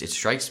 and it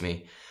strikes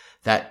me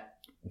that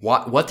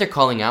what they're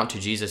calling out to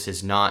Jesus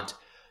is not,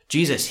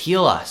 "Jesus,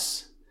 heal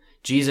us.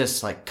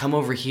 Jesus, like, come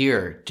over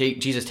here.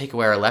 Jesus, take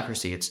away our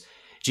leprosy." It's,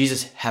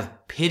 "Jesus,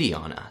 have pity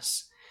on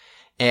us."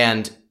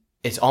 And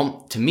it's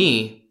all, to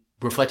me,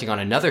 reflecting on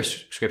another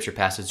scripture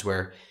passage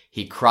where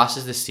he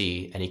crosses the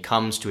sea and he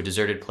comes to a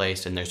deserted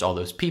place and there's all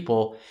those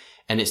people,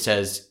 and it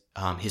says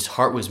his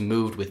heart was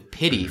moved with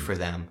pity for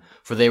them,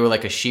 for they were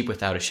like a sheep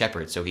without a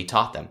shepherd, so he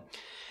taught them.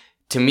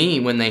 To me,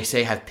 when they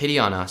say have pity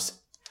on us,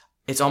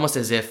 it's almost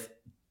as if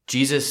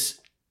Jesus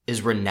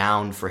is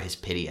renowned for his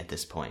pity at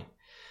this point.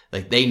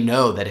 Like, they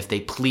know that if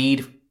they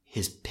plead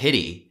his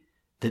pity,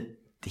 that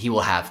he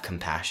will have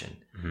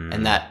compassion,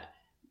 and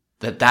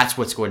that's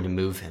what's going to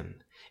move him.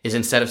 Is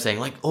instead of saying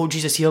like, "Oh,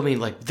 Jesus, heal me,"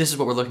 like, this is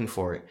what we're looking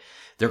for.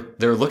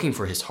 They're looking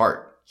for his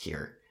heart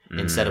here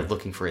instead of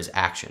looking for his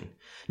action.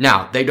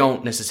 Now, they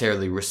don't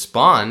necessarily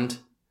respond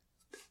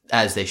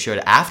as they should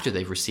after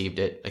they've received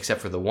it,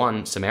 except for the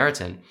one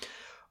Samaritan.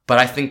 But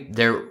I think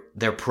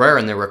their prayer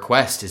and their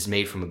request is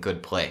made from a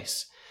good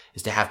place,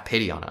 is to have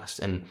pity on us.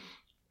 And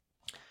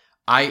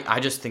I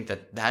just think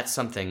that that's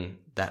something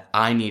that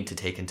I need to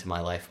take into my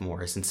life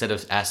more, is instead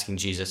of asking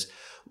Jesus,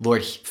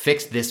 "Lord,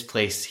 fix this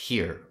place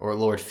here," or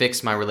 "Lord,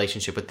 fix my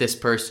relationship with this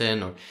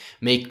person," or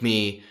 "make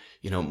me,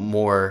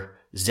 more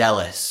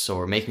zealous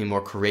or make me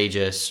more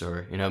courageous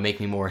or, make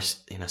me more,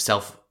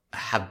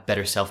 have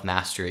better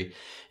self-mastery.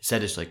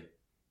 Instead, it's like,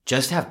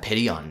 just have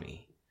pity on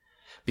me.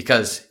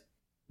 Because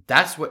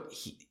that's what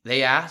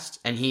they asked,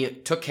 and he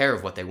took care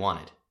of what they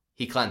wanted.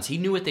 He cleansed. He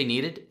knew what they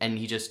needed, and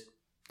he just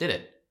did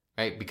it,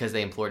 right? Because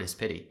they implored his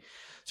pity.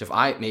 So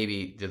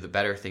if the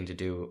better thing to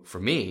do for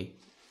me,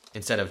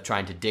 instead of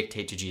trying to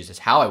dictate to Jesus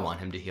how I want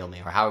him to heal me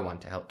or how I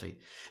want to help me,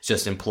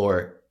 just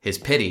implore his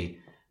pity,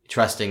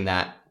 trusting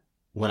that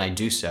when I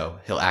do so,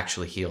 he'll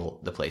actually heal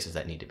the places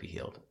that need to be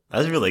healed.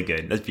 That's really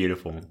good. That's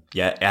beautiful.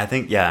 Yeah, I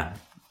think, God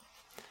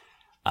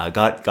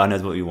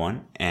knows what we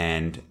want,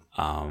 and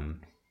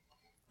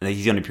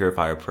he's going to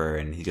purify our prayer,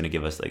 and he's going to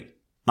give us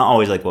not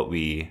always what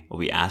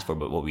we ask for,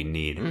 but what we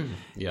need.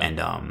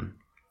 And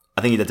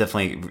I think that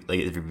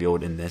definitely is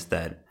revealed in this,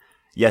 that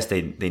yes,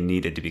 they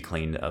needed to be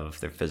cleaned of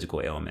their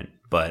physical ailment,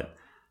 but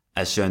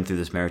as shown through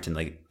the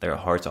Samaritan, their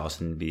hearts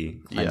also need to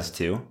be cleansed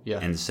too. Yeah.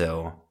 And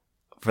so,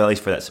 at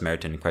least for that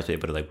Samaritan, Christ was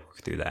able to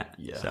work through that.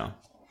 Yeah. So,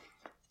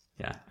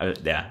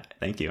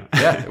 thank you.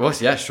 Yeah. Well,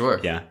 yeah, sure.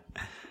 Yeah.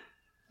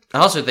 I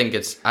also think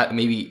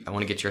maybe I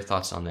want to get your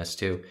thoughts on this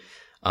too.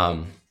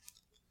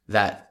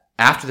 That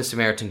after the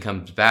Samaritan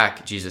comes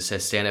back, Jesus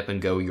says, "Stand up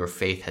and go. Your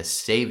faith has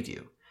saved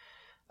you."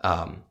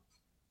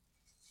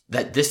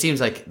 That this seems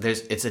like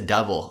it's a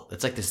double.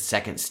 It's like the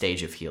second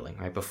stage of healing,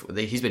 right? Before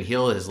he's been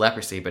healed of his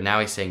leprosy, but now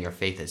he's saying your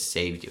faith has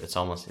saved you. It's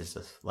almost as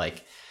if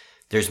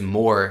there's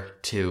more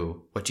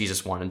to what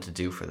Jesus wanted to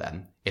do for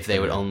them if they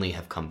would only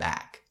have come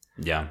back.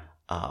 Yeah.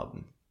 I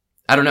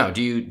don't know.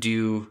 Do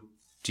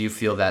you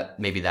feel that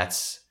maybe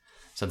that's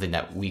something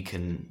that we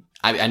can?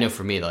 I know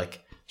for me, to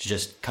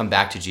just come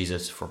back to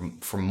Jesus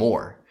for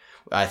more.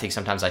 I think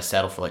sometimes I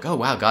settle for oh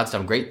wow, God's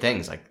done great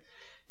things.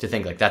 To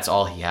think that's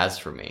all he has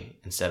for me,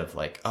 instead of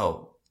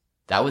oh,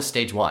 that was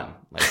stage one.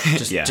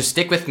 Just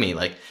stick with me.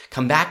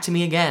 Come back to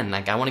me again.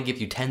 I want to give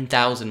you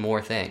 10,000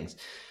 more things,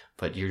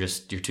 but you're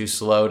too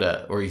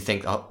slow or you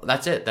think, oh,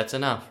 that's it. That's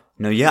enough.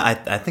 No, yeah,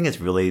 I think it's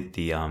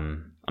really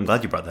I'm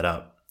glad you brought that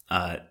up.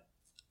 I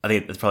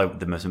think that's probably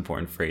the most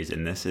important phrase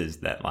in this is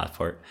that last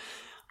part.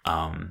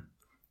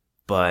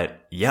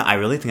 But yeah, I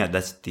really think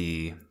that's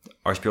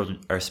our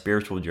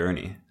spiritual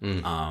journey.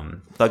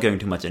 Without going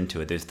too much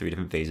into it, there's 3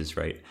 different phases,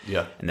 right?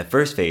 Yeah. And the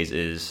first phase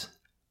is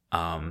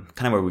kind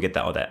of where we get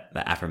all that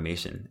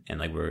affirmation,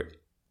 and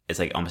it's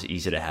almost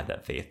easy to have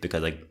that faith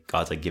because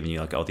God's giving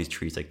you all these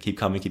treats, keep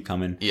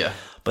coming. Yeah.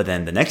 But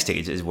then the next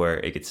stage is where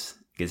it gets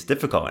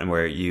difficult, and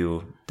where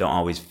you don't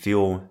always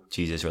feel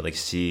Jesus or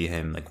see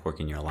him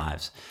work in your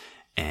lives,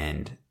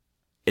 and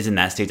it's in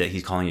that stage that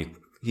he's calling you.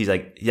 He's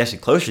actually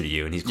closer to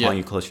you, and he's calling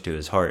you closer to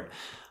his heart.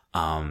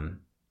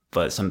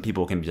 But some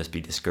people can just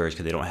be discouraged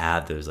because they don't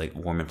have those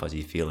warm and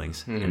fuzzy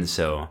feelings. And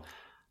so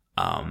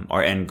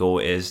our end goal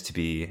is to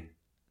be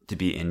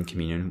in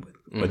communion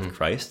with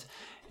Christ.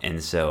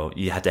 And so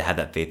you have to have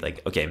that faith,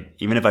 okay,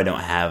 even if I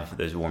don't have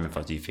those warm and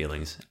fuzzy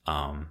feelings,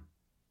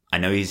 I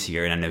know he's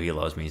here and I know he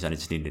loves me. So I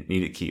just need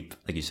to keep,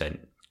 like you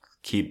said,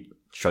 keep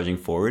trudging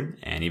forward,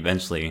 and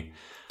eventually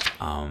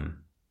I'll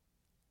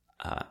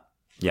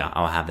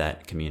have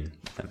that communion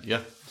with him. Yeah.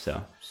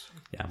 So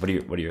what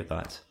are your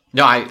thoughts?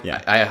 No, I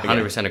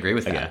 100% agree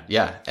with that.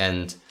 Yeah.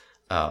 And,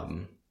 I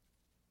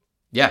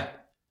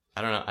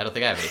don't know. I don't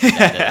think I have anything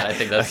to add to that. I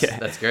think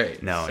that's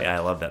great. No, so. Yeah, I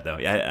love that though.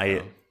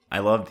 I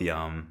love the,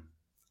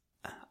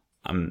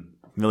 I'm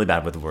really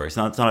bad with the words.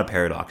 It's not a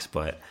paradox,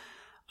 but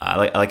I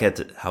like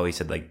it how he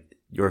said,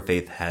 your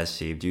faith has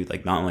saved you.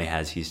 Not only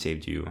has he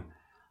saved you,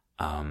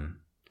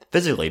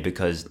 physically,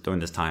 because during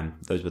this time,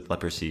 those with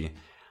leprosy,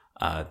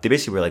 they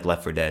basically were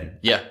left for dead.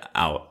 Yeah.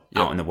 Out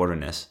in the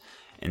wilderness.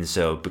 And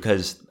so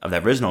because of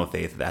that original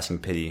faith of asking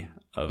pity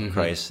of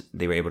Christ,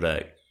 they were able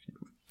to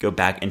go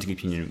back into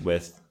communion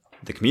with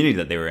the community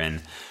that they were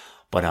in.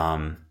 But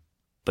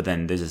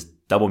then there's this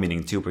double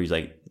meaning too, where he's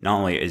not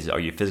only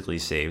are you physically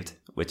saved,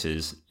 which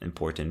is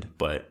important,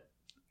 but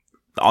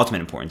the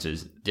ultimate importance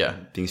is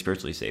being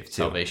spiritually saved too.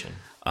 Salvation.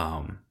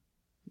 That's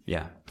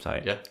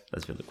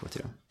really cool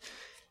too.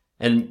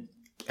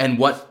 And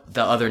what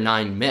the other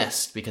 9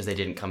 missed because they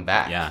didn't come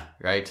back. Yeah.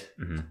 Right?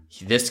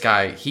 Mm-hmm. This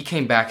guy, he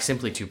came back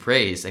simply to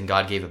praise, and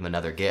God gave him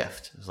another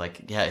gift. It was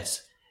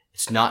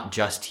it's not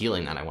just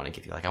healing that I want to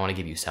give you. I want to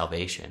give you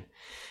salvation.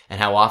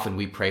 And how often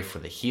we pray for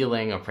the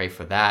healing or pray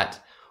for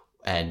that,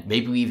 and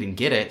maybe we even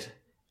get it,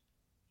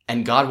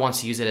 and God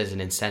wants to use it as an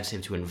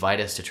incentive to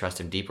invite us to trust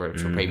him deeper,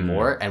 to pray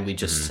more, and we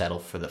just settle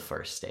for the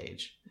first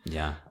stage.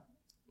 Yeah.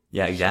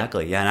 Yeah,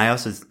 exactly. Yeah, and I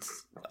also,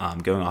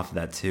 going off of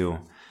that too,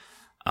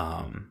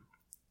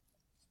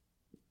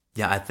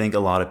 I think a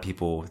lot of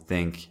people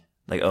think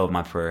oh,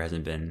 my prayer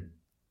hasn't been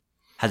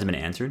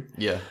answered.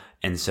 Yeah.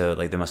 And so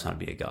there must not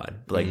be a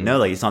God. But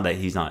no, it's not that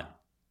he's not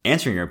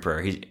answering your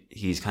prayer.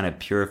 He's kind of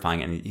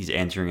purifying it, and he's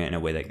answering it in a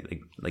way that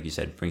like you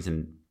said, brings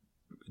him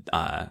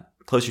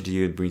closer to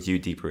you, and brings you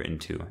deeper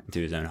into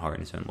his own heart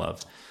and his own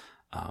love.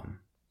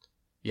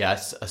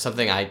 It's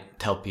something I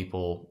tell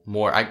people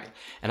more.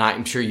 And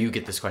I'm sure you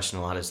get this question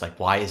a lot, is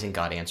why isn't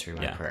God answering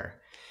my prayer?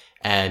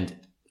 And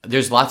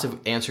there's lots of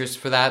answers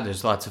for that.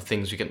 There's lots of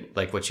things we can,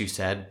 like what you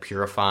said,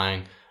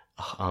 purifying,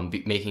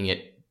 making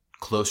it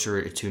closer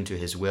attuned to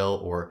his will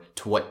or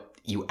to what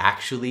you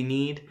actually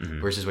need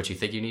versus what you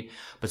think you need.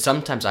 But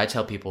sometimes I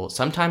tell people,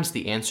 sometimes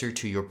the answer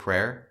to your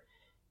prayer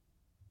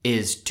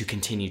is to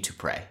continue to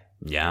pray.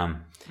 Yeah.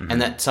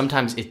 And that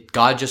sometimes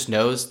God just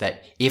knows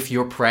that if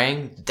you're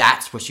praying,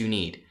 that's what you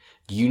need.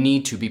 You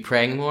need to be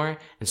praying more.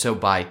 And so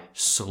by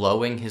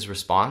slowing his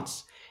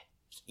response,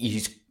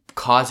 he's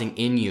causing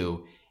in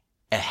you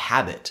a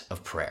habit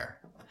of prayer.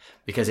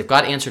 Because if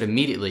God answered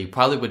immediately, you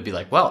probably would be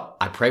like, well,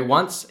 I pray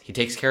once, he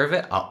takes care of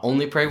it. I'll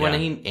only pray when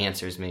he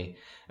answers me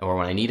or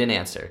when I need an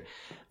answer.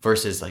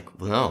 Versus like,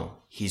 well, no,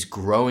 he's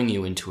growing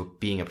you into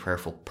being a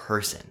prayerful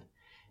person.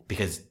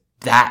 Because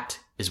that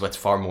is what's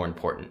far more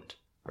important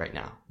right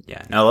now.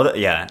 Yeah. No, I love it.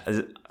 Yeah.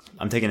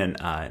 I'm taking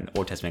an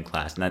Old Testament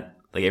class, and that,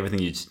 like, everything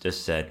you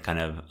just said kind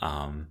of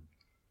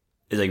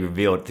is like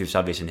revealed through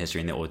salvation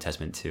history in the Old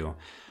Testament too,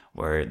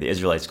 where the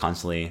Israelites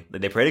constantly,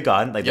 like, they pray to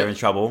God, like they're in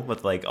trouble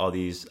with like all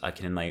these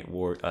Canaanite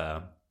war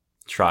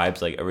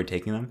tribes like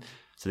overtaking them.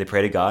 So they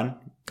pray to God.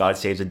 God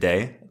saves a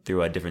day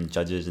through different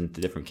judges and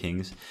different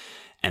kings,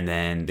 and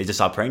then they just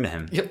stop praying to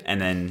him. Yep.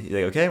 And then he's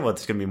like, okay, well,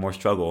 it's gonna be more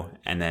struggle,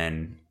 and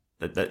then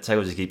that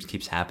cycle just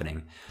keeps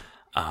happening.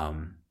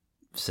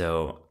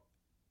 So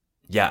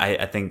yeah,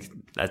 I think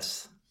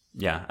that's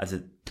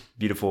a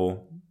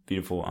beautiful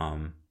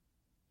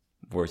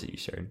words that you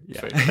shared.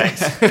 Yeah.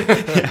 Thanks.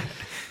 Yeah.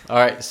 All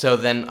right. So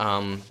then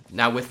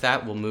now with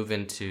that, we'll move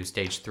into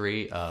stage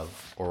 3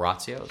 of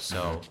oratio.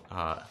 So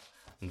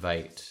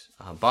invite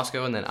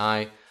Bosco, and then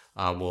I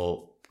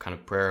will kind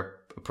of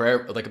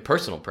prayer, like a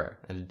personal prayer.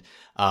 And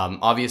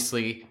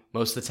obviously,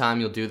 most of the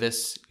time you'll do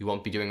this, you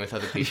won't be doing with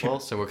other people.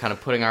 So we're kind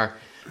of putting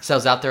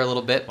ourselves out there a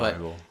little bit. But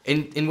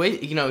in way,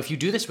 if you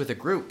do this with a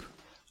group,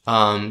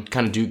 kind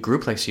of do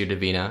group Lectio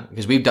Divina,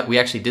 because we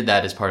actually did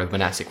that as part of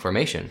monastic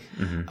formation.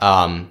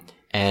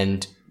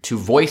 And to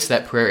voice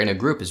that prayer in a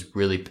group is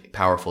really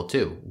powerful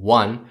too.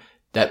 One,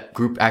 that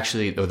group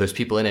actually, or those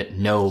people in it,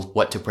 know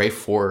what to pray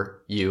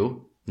for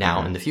you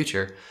now in the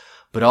future.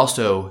 But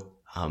also,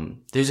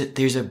 there's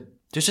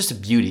just a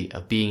beauty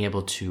of being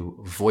able to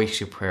voice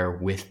your prayer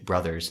with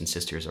brothers and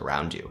sisters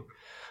around you.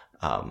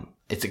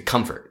 It's a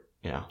comfort,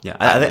 Yeah,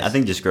 I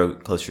think just grow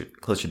closer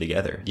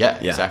together. Yeah,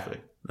 exactly.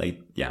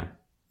 Like, yeah.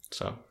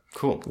 So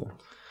cool.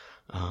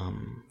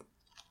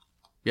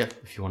 Yeah,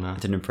 if you want to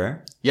attend in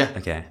prayer. Yeah.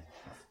 Okay.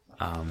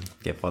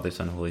 Father,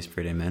 Son, Holy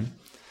Spirit, amen.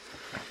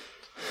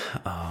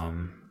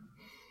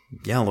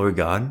 Lord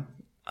God,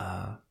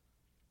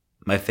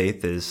 my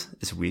faith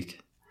is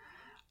weak.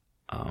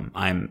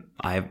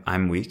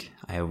 I'm weak.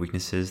 I have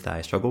weaknesses that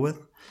I struggle with,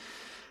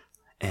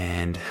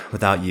 and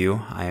without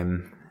you, I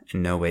am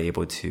in no way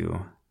able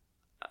to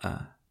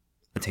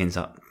attain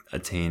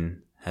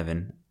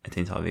heaven,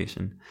 attain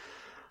salvation.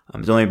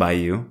 It's only by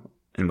you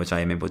in which I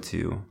am able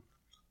to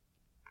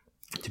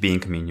be in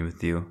communion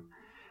with you,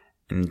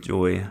 and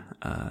enjoy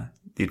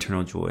the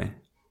eternal joy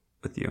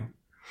with you.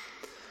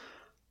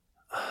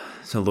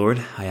 So,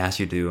 Lord, I ask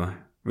you to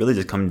really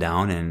just come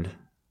down and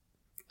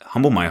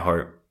humble my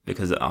heart,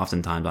 because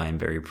oftentimes I am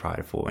very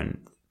prideful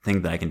and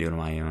think that I can do it on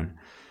my own.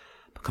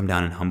 But come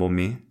down and humble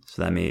me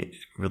so that I may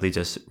really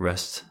just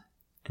rest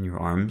in your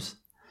arms,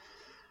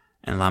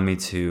 and allow me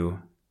to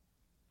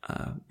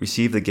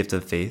receive the gift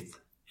of faith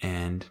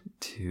and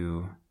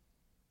to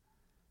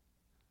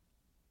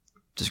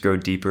just grow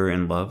deeper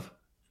in love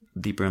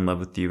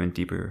with you, and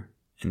deeper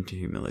into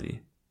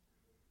humility.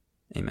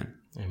 Amen.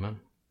 Amen.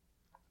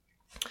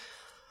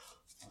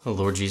 Oh,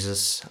 Lord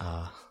Jesus,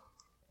 I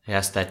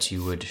ask that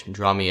you would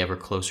draw me ever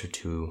closer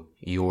to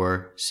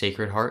your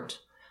sacred heart,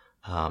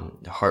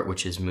 the heart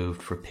which is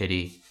moved for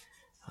pity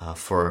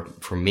for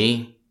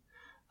me,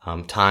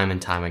 time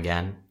and time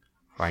again,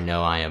 for I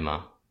know I am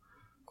a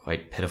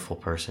quite pitiful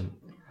person.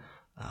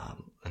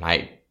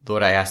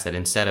 Lord, I ask that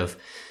instead of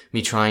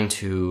me trying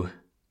to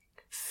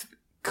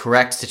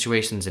correct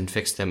situations and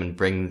fix them and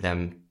bring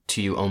them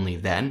to you only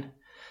then,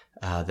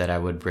 that I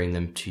would bring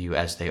them to you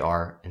as they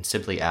are, and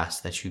simply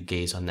ask that you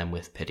gaze on them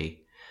with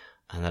pity,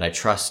 and that I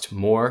trust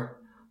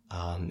more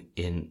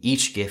in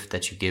each gift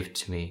that you give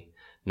to me,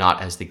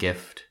 not as the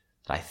gift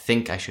that I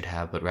think I should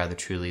have, but rather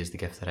truly as the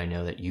gift that I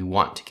know that you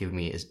want to give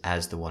me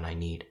as the one I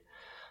need.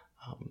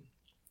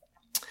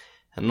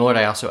 And Lord,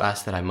 I also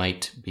ask that I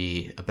might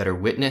be a better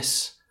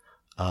witness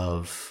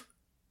of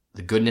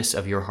the goodness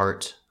of your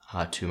heart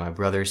to my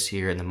brothers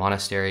here in the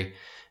monastery,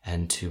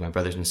 and to my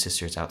brothers and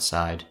sisters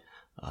outside,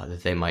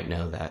 that they might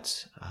know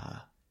that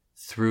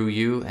through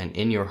you and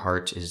in your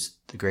heart is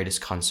the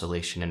greatest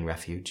consolation and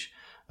refuge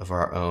of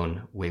our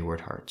own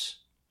wayward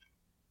hearts.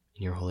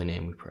 In your holy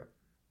name we pray.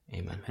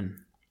 Amen.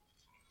 Amen.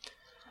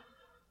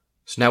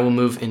 So now we'll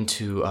move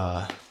into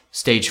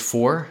stage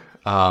 4,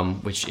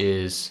 which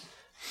is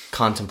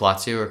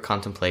contemplatio, or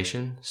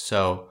contemplation.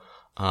 So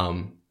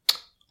on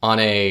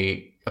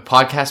a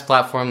podcast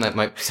platform that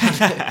might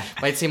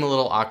seem a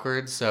little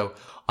awkward. So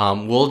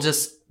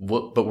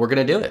but we're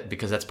gonna do it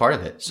because that's part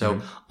of it.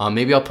 So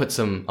maybe I'll put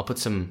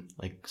some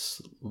like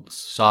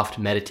soft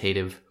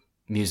meditative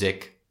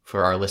music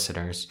for our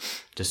listeners,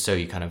 just so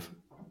you kind of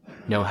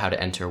know how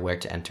to enter, where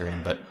to enter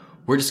in. But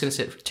we're just going to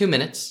sit for 2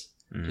 minutes,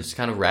 just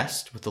kind of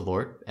rest with the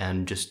Lord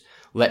and just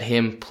let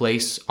him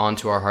place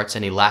onto our hearts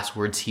any last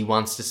words he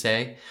wants to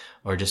say,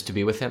 or just to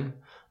be with him.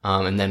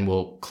 And then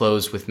we'll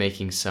close with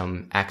making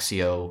some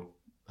Axio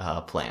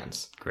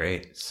plans.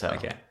 Great. So,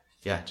 okay.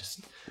 Yeah,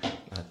 just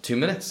 2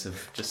 minutes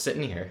of just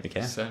sitting here.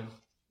 Okay. So.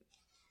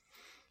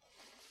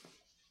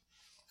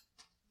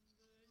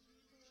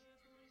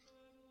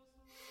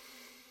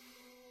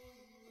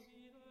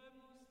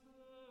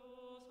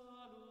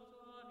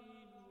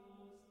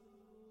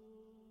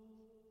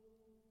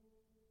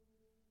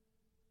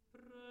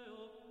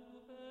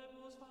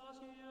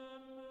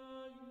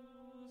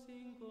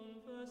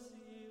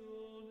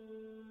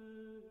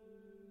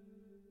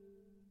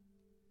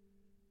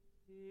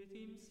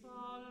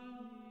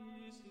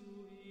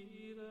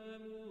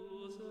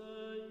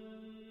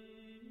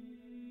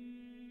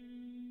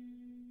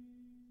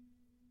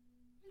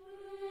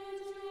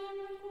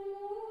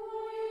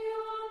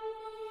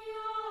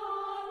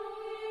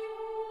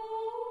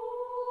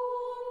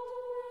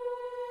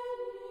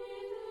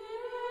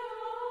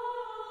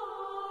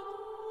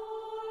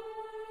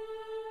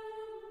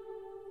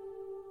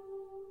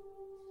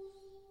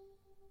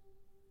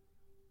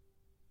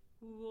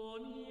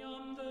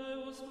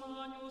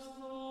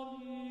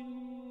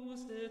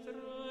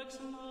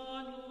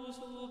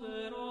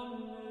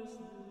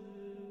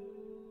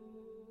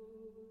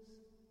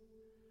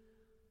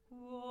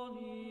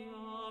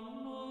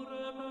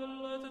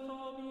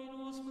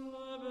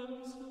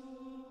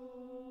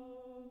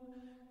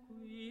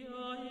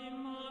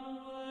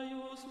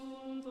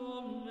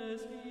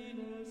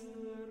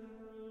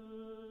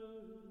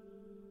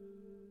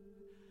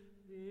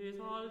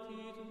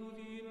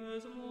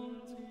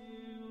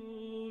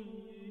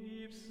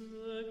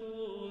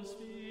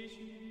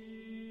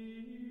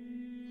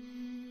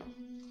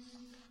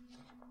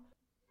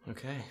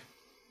 Okay,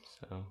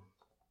 so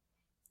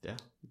yeah,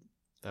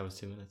 that was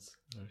 2 minutes. I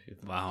don't know if you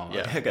Wow.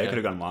 Yeah, I could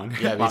have gone long.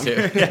 Yeah, me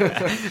too.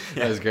 Yeah.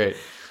 That was great.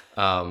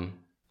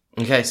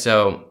 Okay,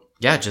 so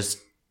yeah, just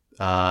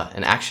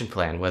an action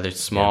plan, whether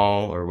it's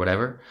small or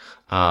whatever.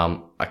 I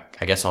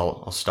guess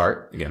I'll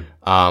start Again.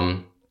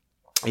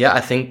 Yeah,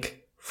 I think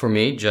for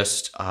me,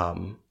 just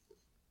to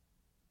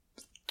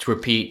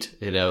repeat,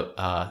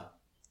 the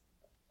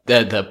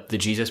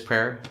Jesus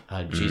prayer,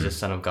 Jesus,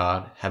 Son of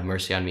God, have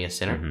mercy on me, a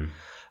sinner. Mm-hmm.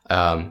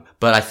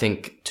 But I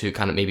think to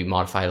kind of maybe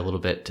modify it a little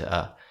bit,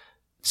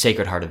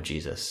 Sacred Heart of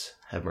Jesus,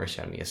 have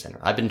mercy on me, a sinner.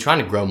 I've been trying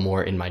to grow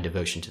more in my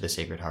devotion to the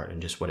Sacred Heart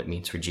and just what it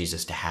means for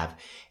Jesus to have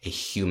a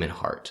human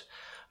heart.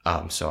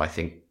 So I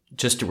think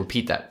just to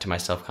repeat that to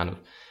myself kind of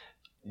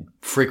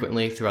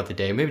frequently throughout the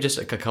day, maybe just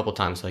like a couple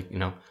times, like,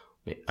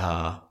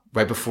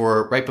 right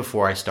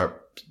before I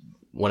start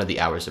one of the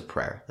hours of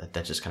prayer,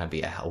 that just kind of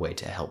be a way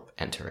to help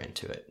enter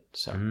into it.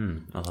 So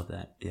I love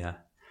that. Yeah.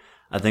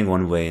 I think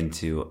one way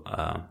into,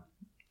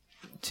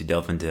 to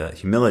delve into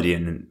humility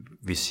and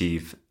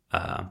receive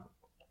a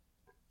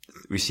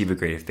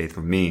greater faith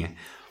for me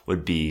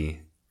would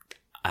be,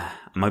 I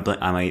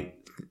might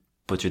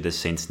butcher this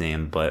saint's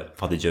name, but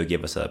Father Joe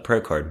gave us a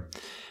prayer card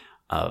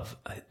of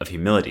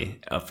humility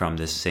from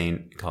this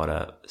saint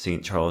called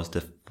Saint Charles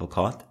de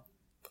Foucault.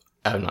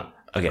 I'm not.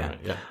 Okay.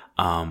 Yeah.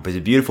 But it's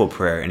a beautiful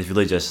prayer, and it's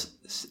really just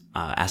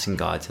asking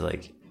God to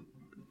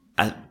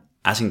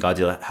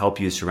help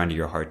you surrender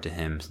your heart to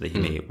Him so that He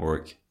may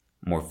work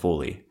more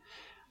fully.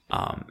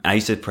 And I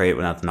used to pray it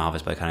when I was a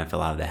novice, but I kind of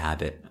fell out of the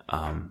habit.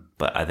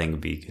 But I think it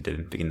would be good to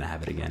begin the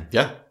habit again.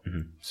 Yeah.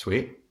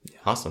 Sweet.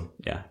 Awesome.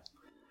 Yeah.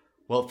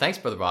 Well, thanks,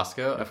 Brother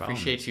Bosco. I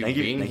appreciate you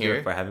being Thank here.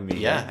 you for having me.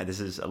 Yeah. Here. This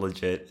is a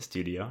legit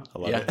studio. I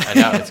love it. I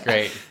know. It's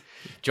great.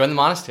 Join the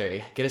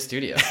monastery. Get a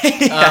studio.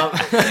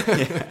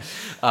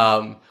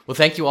 Well,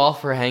 thank you all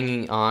for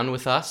hanging on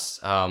with us.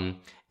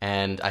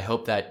 And I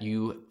hope that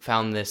you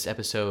found this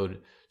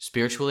episode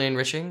spiritually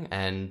enriching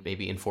and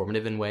maybe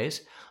informative in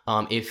ways.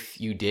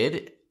 If you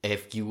did,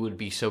 if you would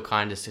be so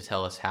kind as to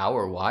tell us how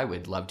or why,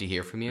 we'd love to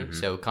hear from you.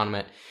 So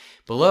comment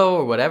below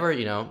or whatever,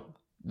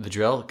 the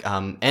drill.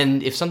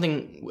 And if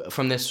something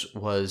from this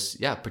was,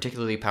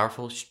 particularly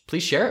powerful,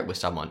 please share it with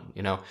someone,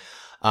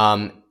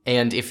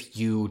 and if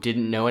you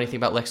didn't know anything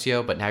about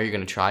Lectio, but now you're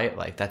going to try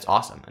it, that's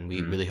awesome. And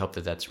we really hope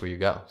that that's where you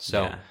go.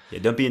 So yeah,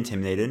 don't be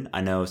intimidated.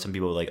 I know some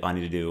people I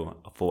need to do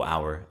a full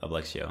hour of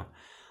Lectio.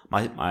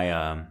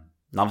 My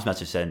novice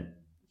master said,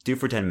 do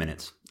for 10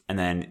 minutes. And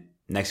then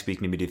next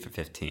week, maybe do for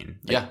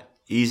 15.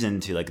 Ease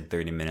into a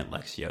 30-minute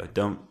Lectio.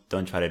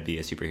 Don't try to be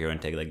a superhero and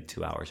take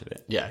 2 hours of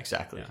it. Yeah,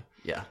 exactly.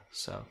 Yeah.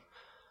 So,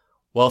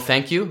 well,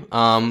 thank you.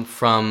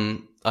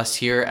 From us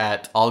here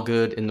at All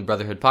Good in the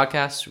Brotherhood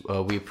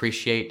podcast, we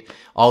appreciate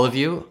all of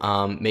you.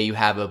 May you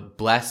have a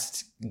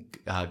blessed,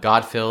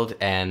 God-filled,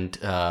 and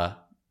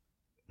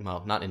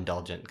not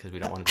indulgent, because we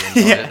don't want to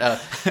be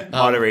indulgent.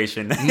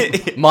 Moderation.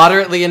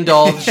 Moderately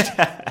indulged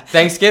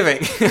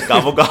Thanksgiving.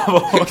 Gobble,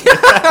 gobble. All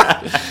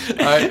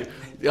right.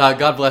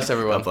 God bless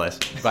everyone. God bless.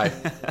 Bye.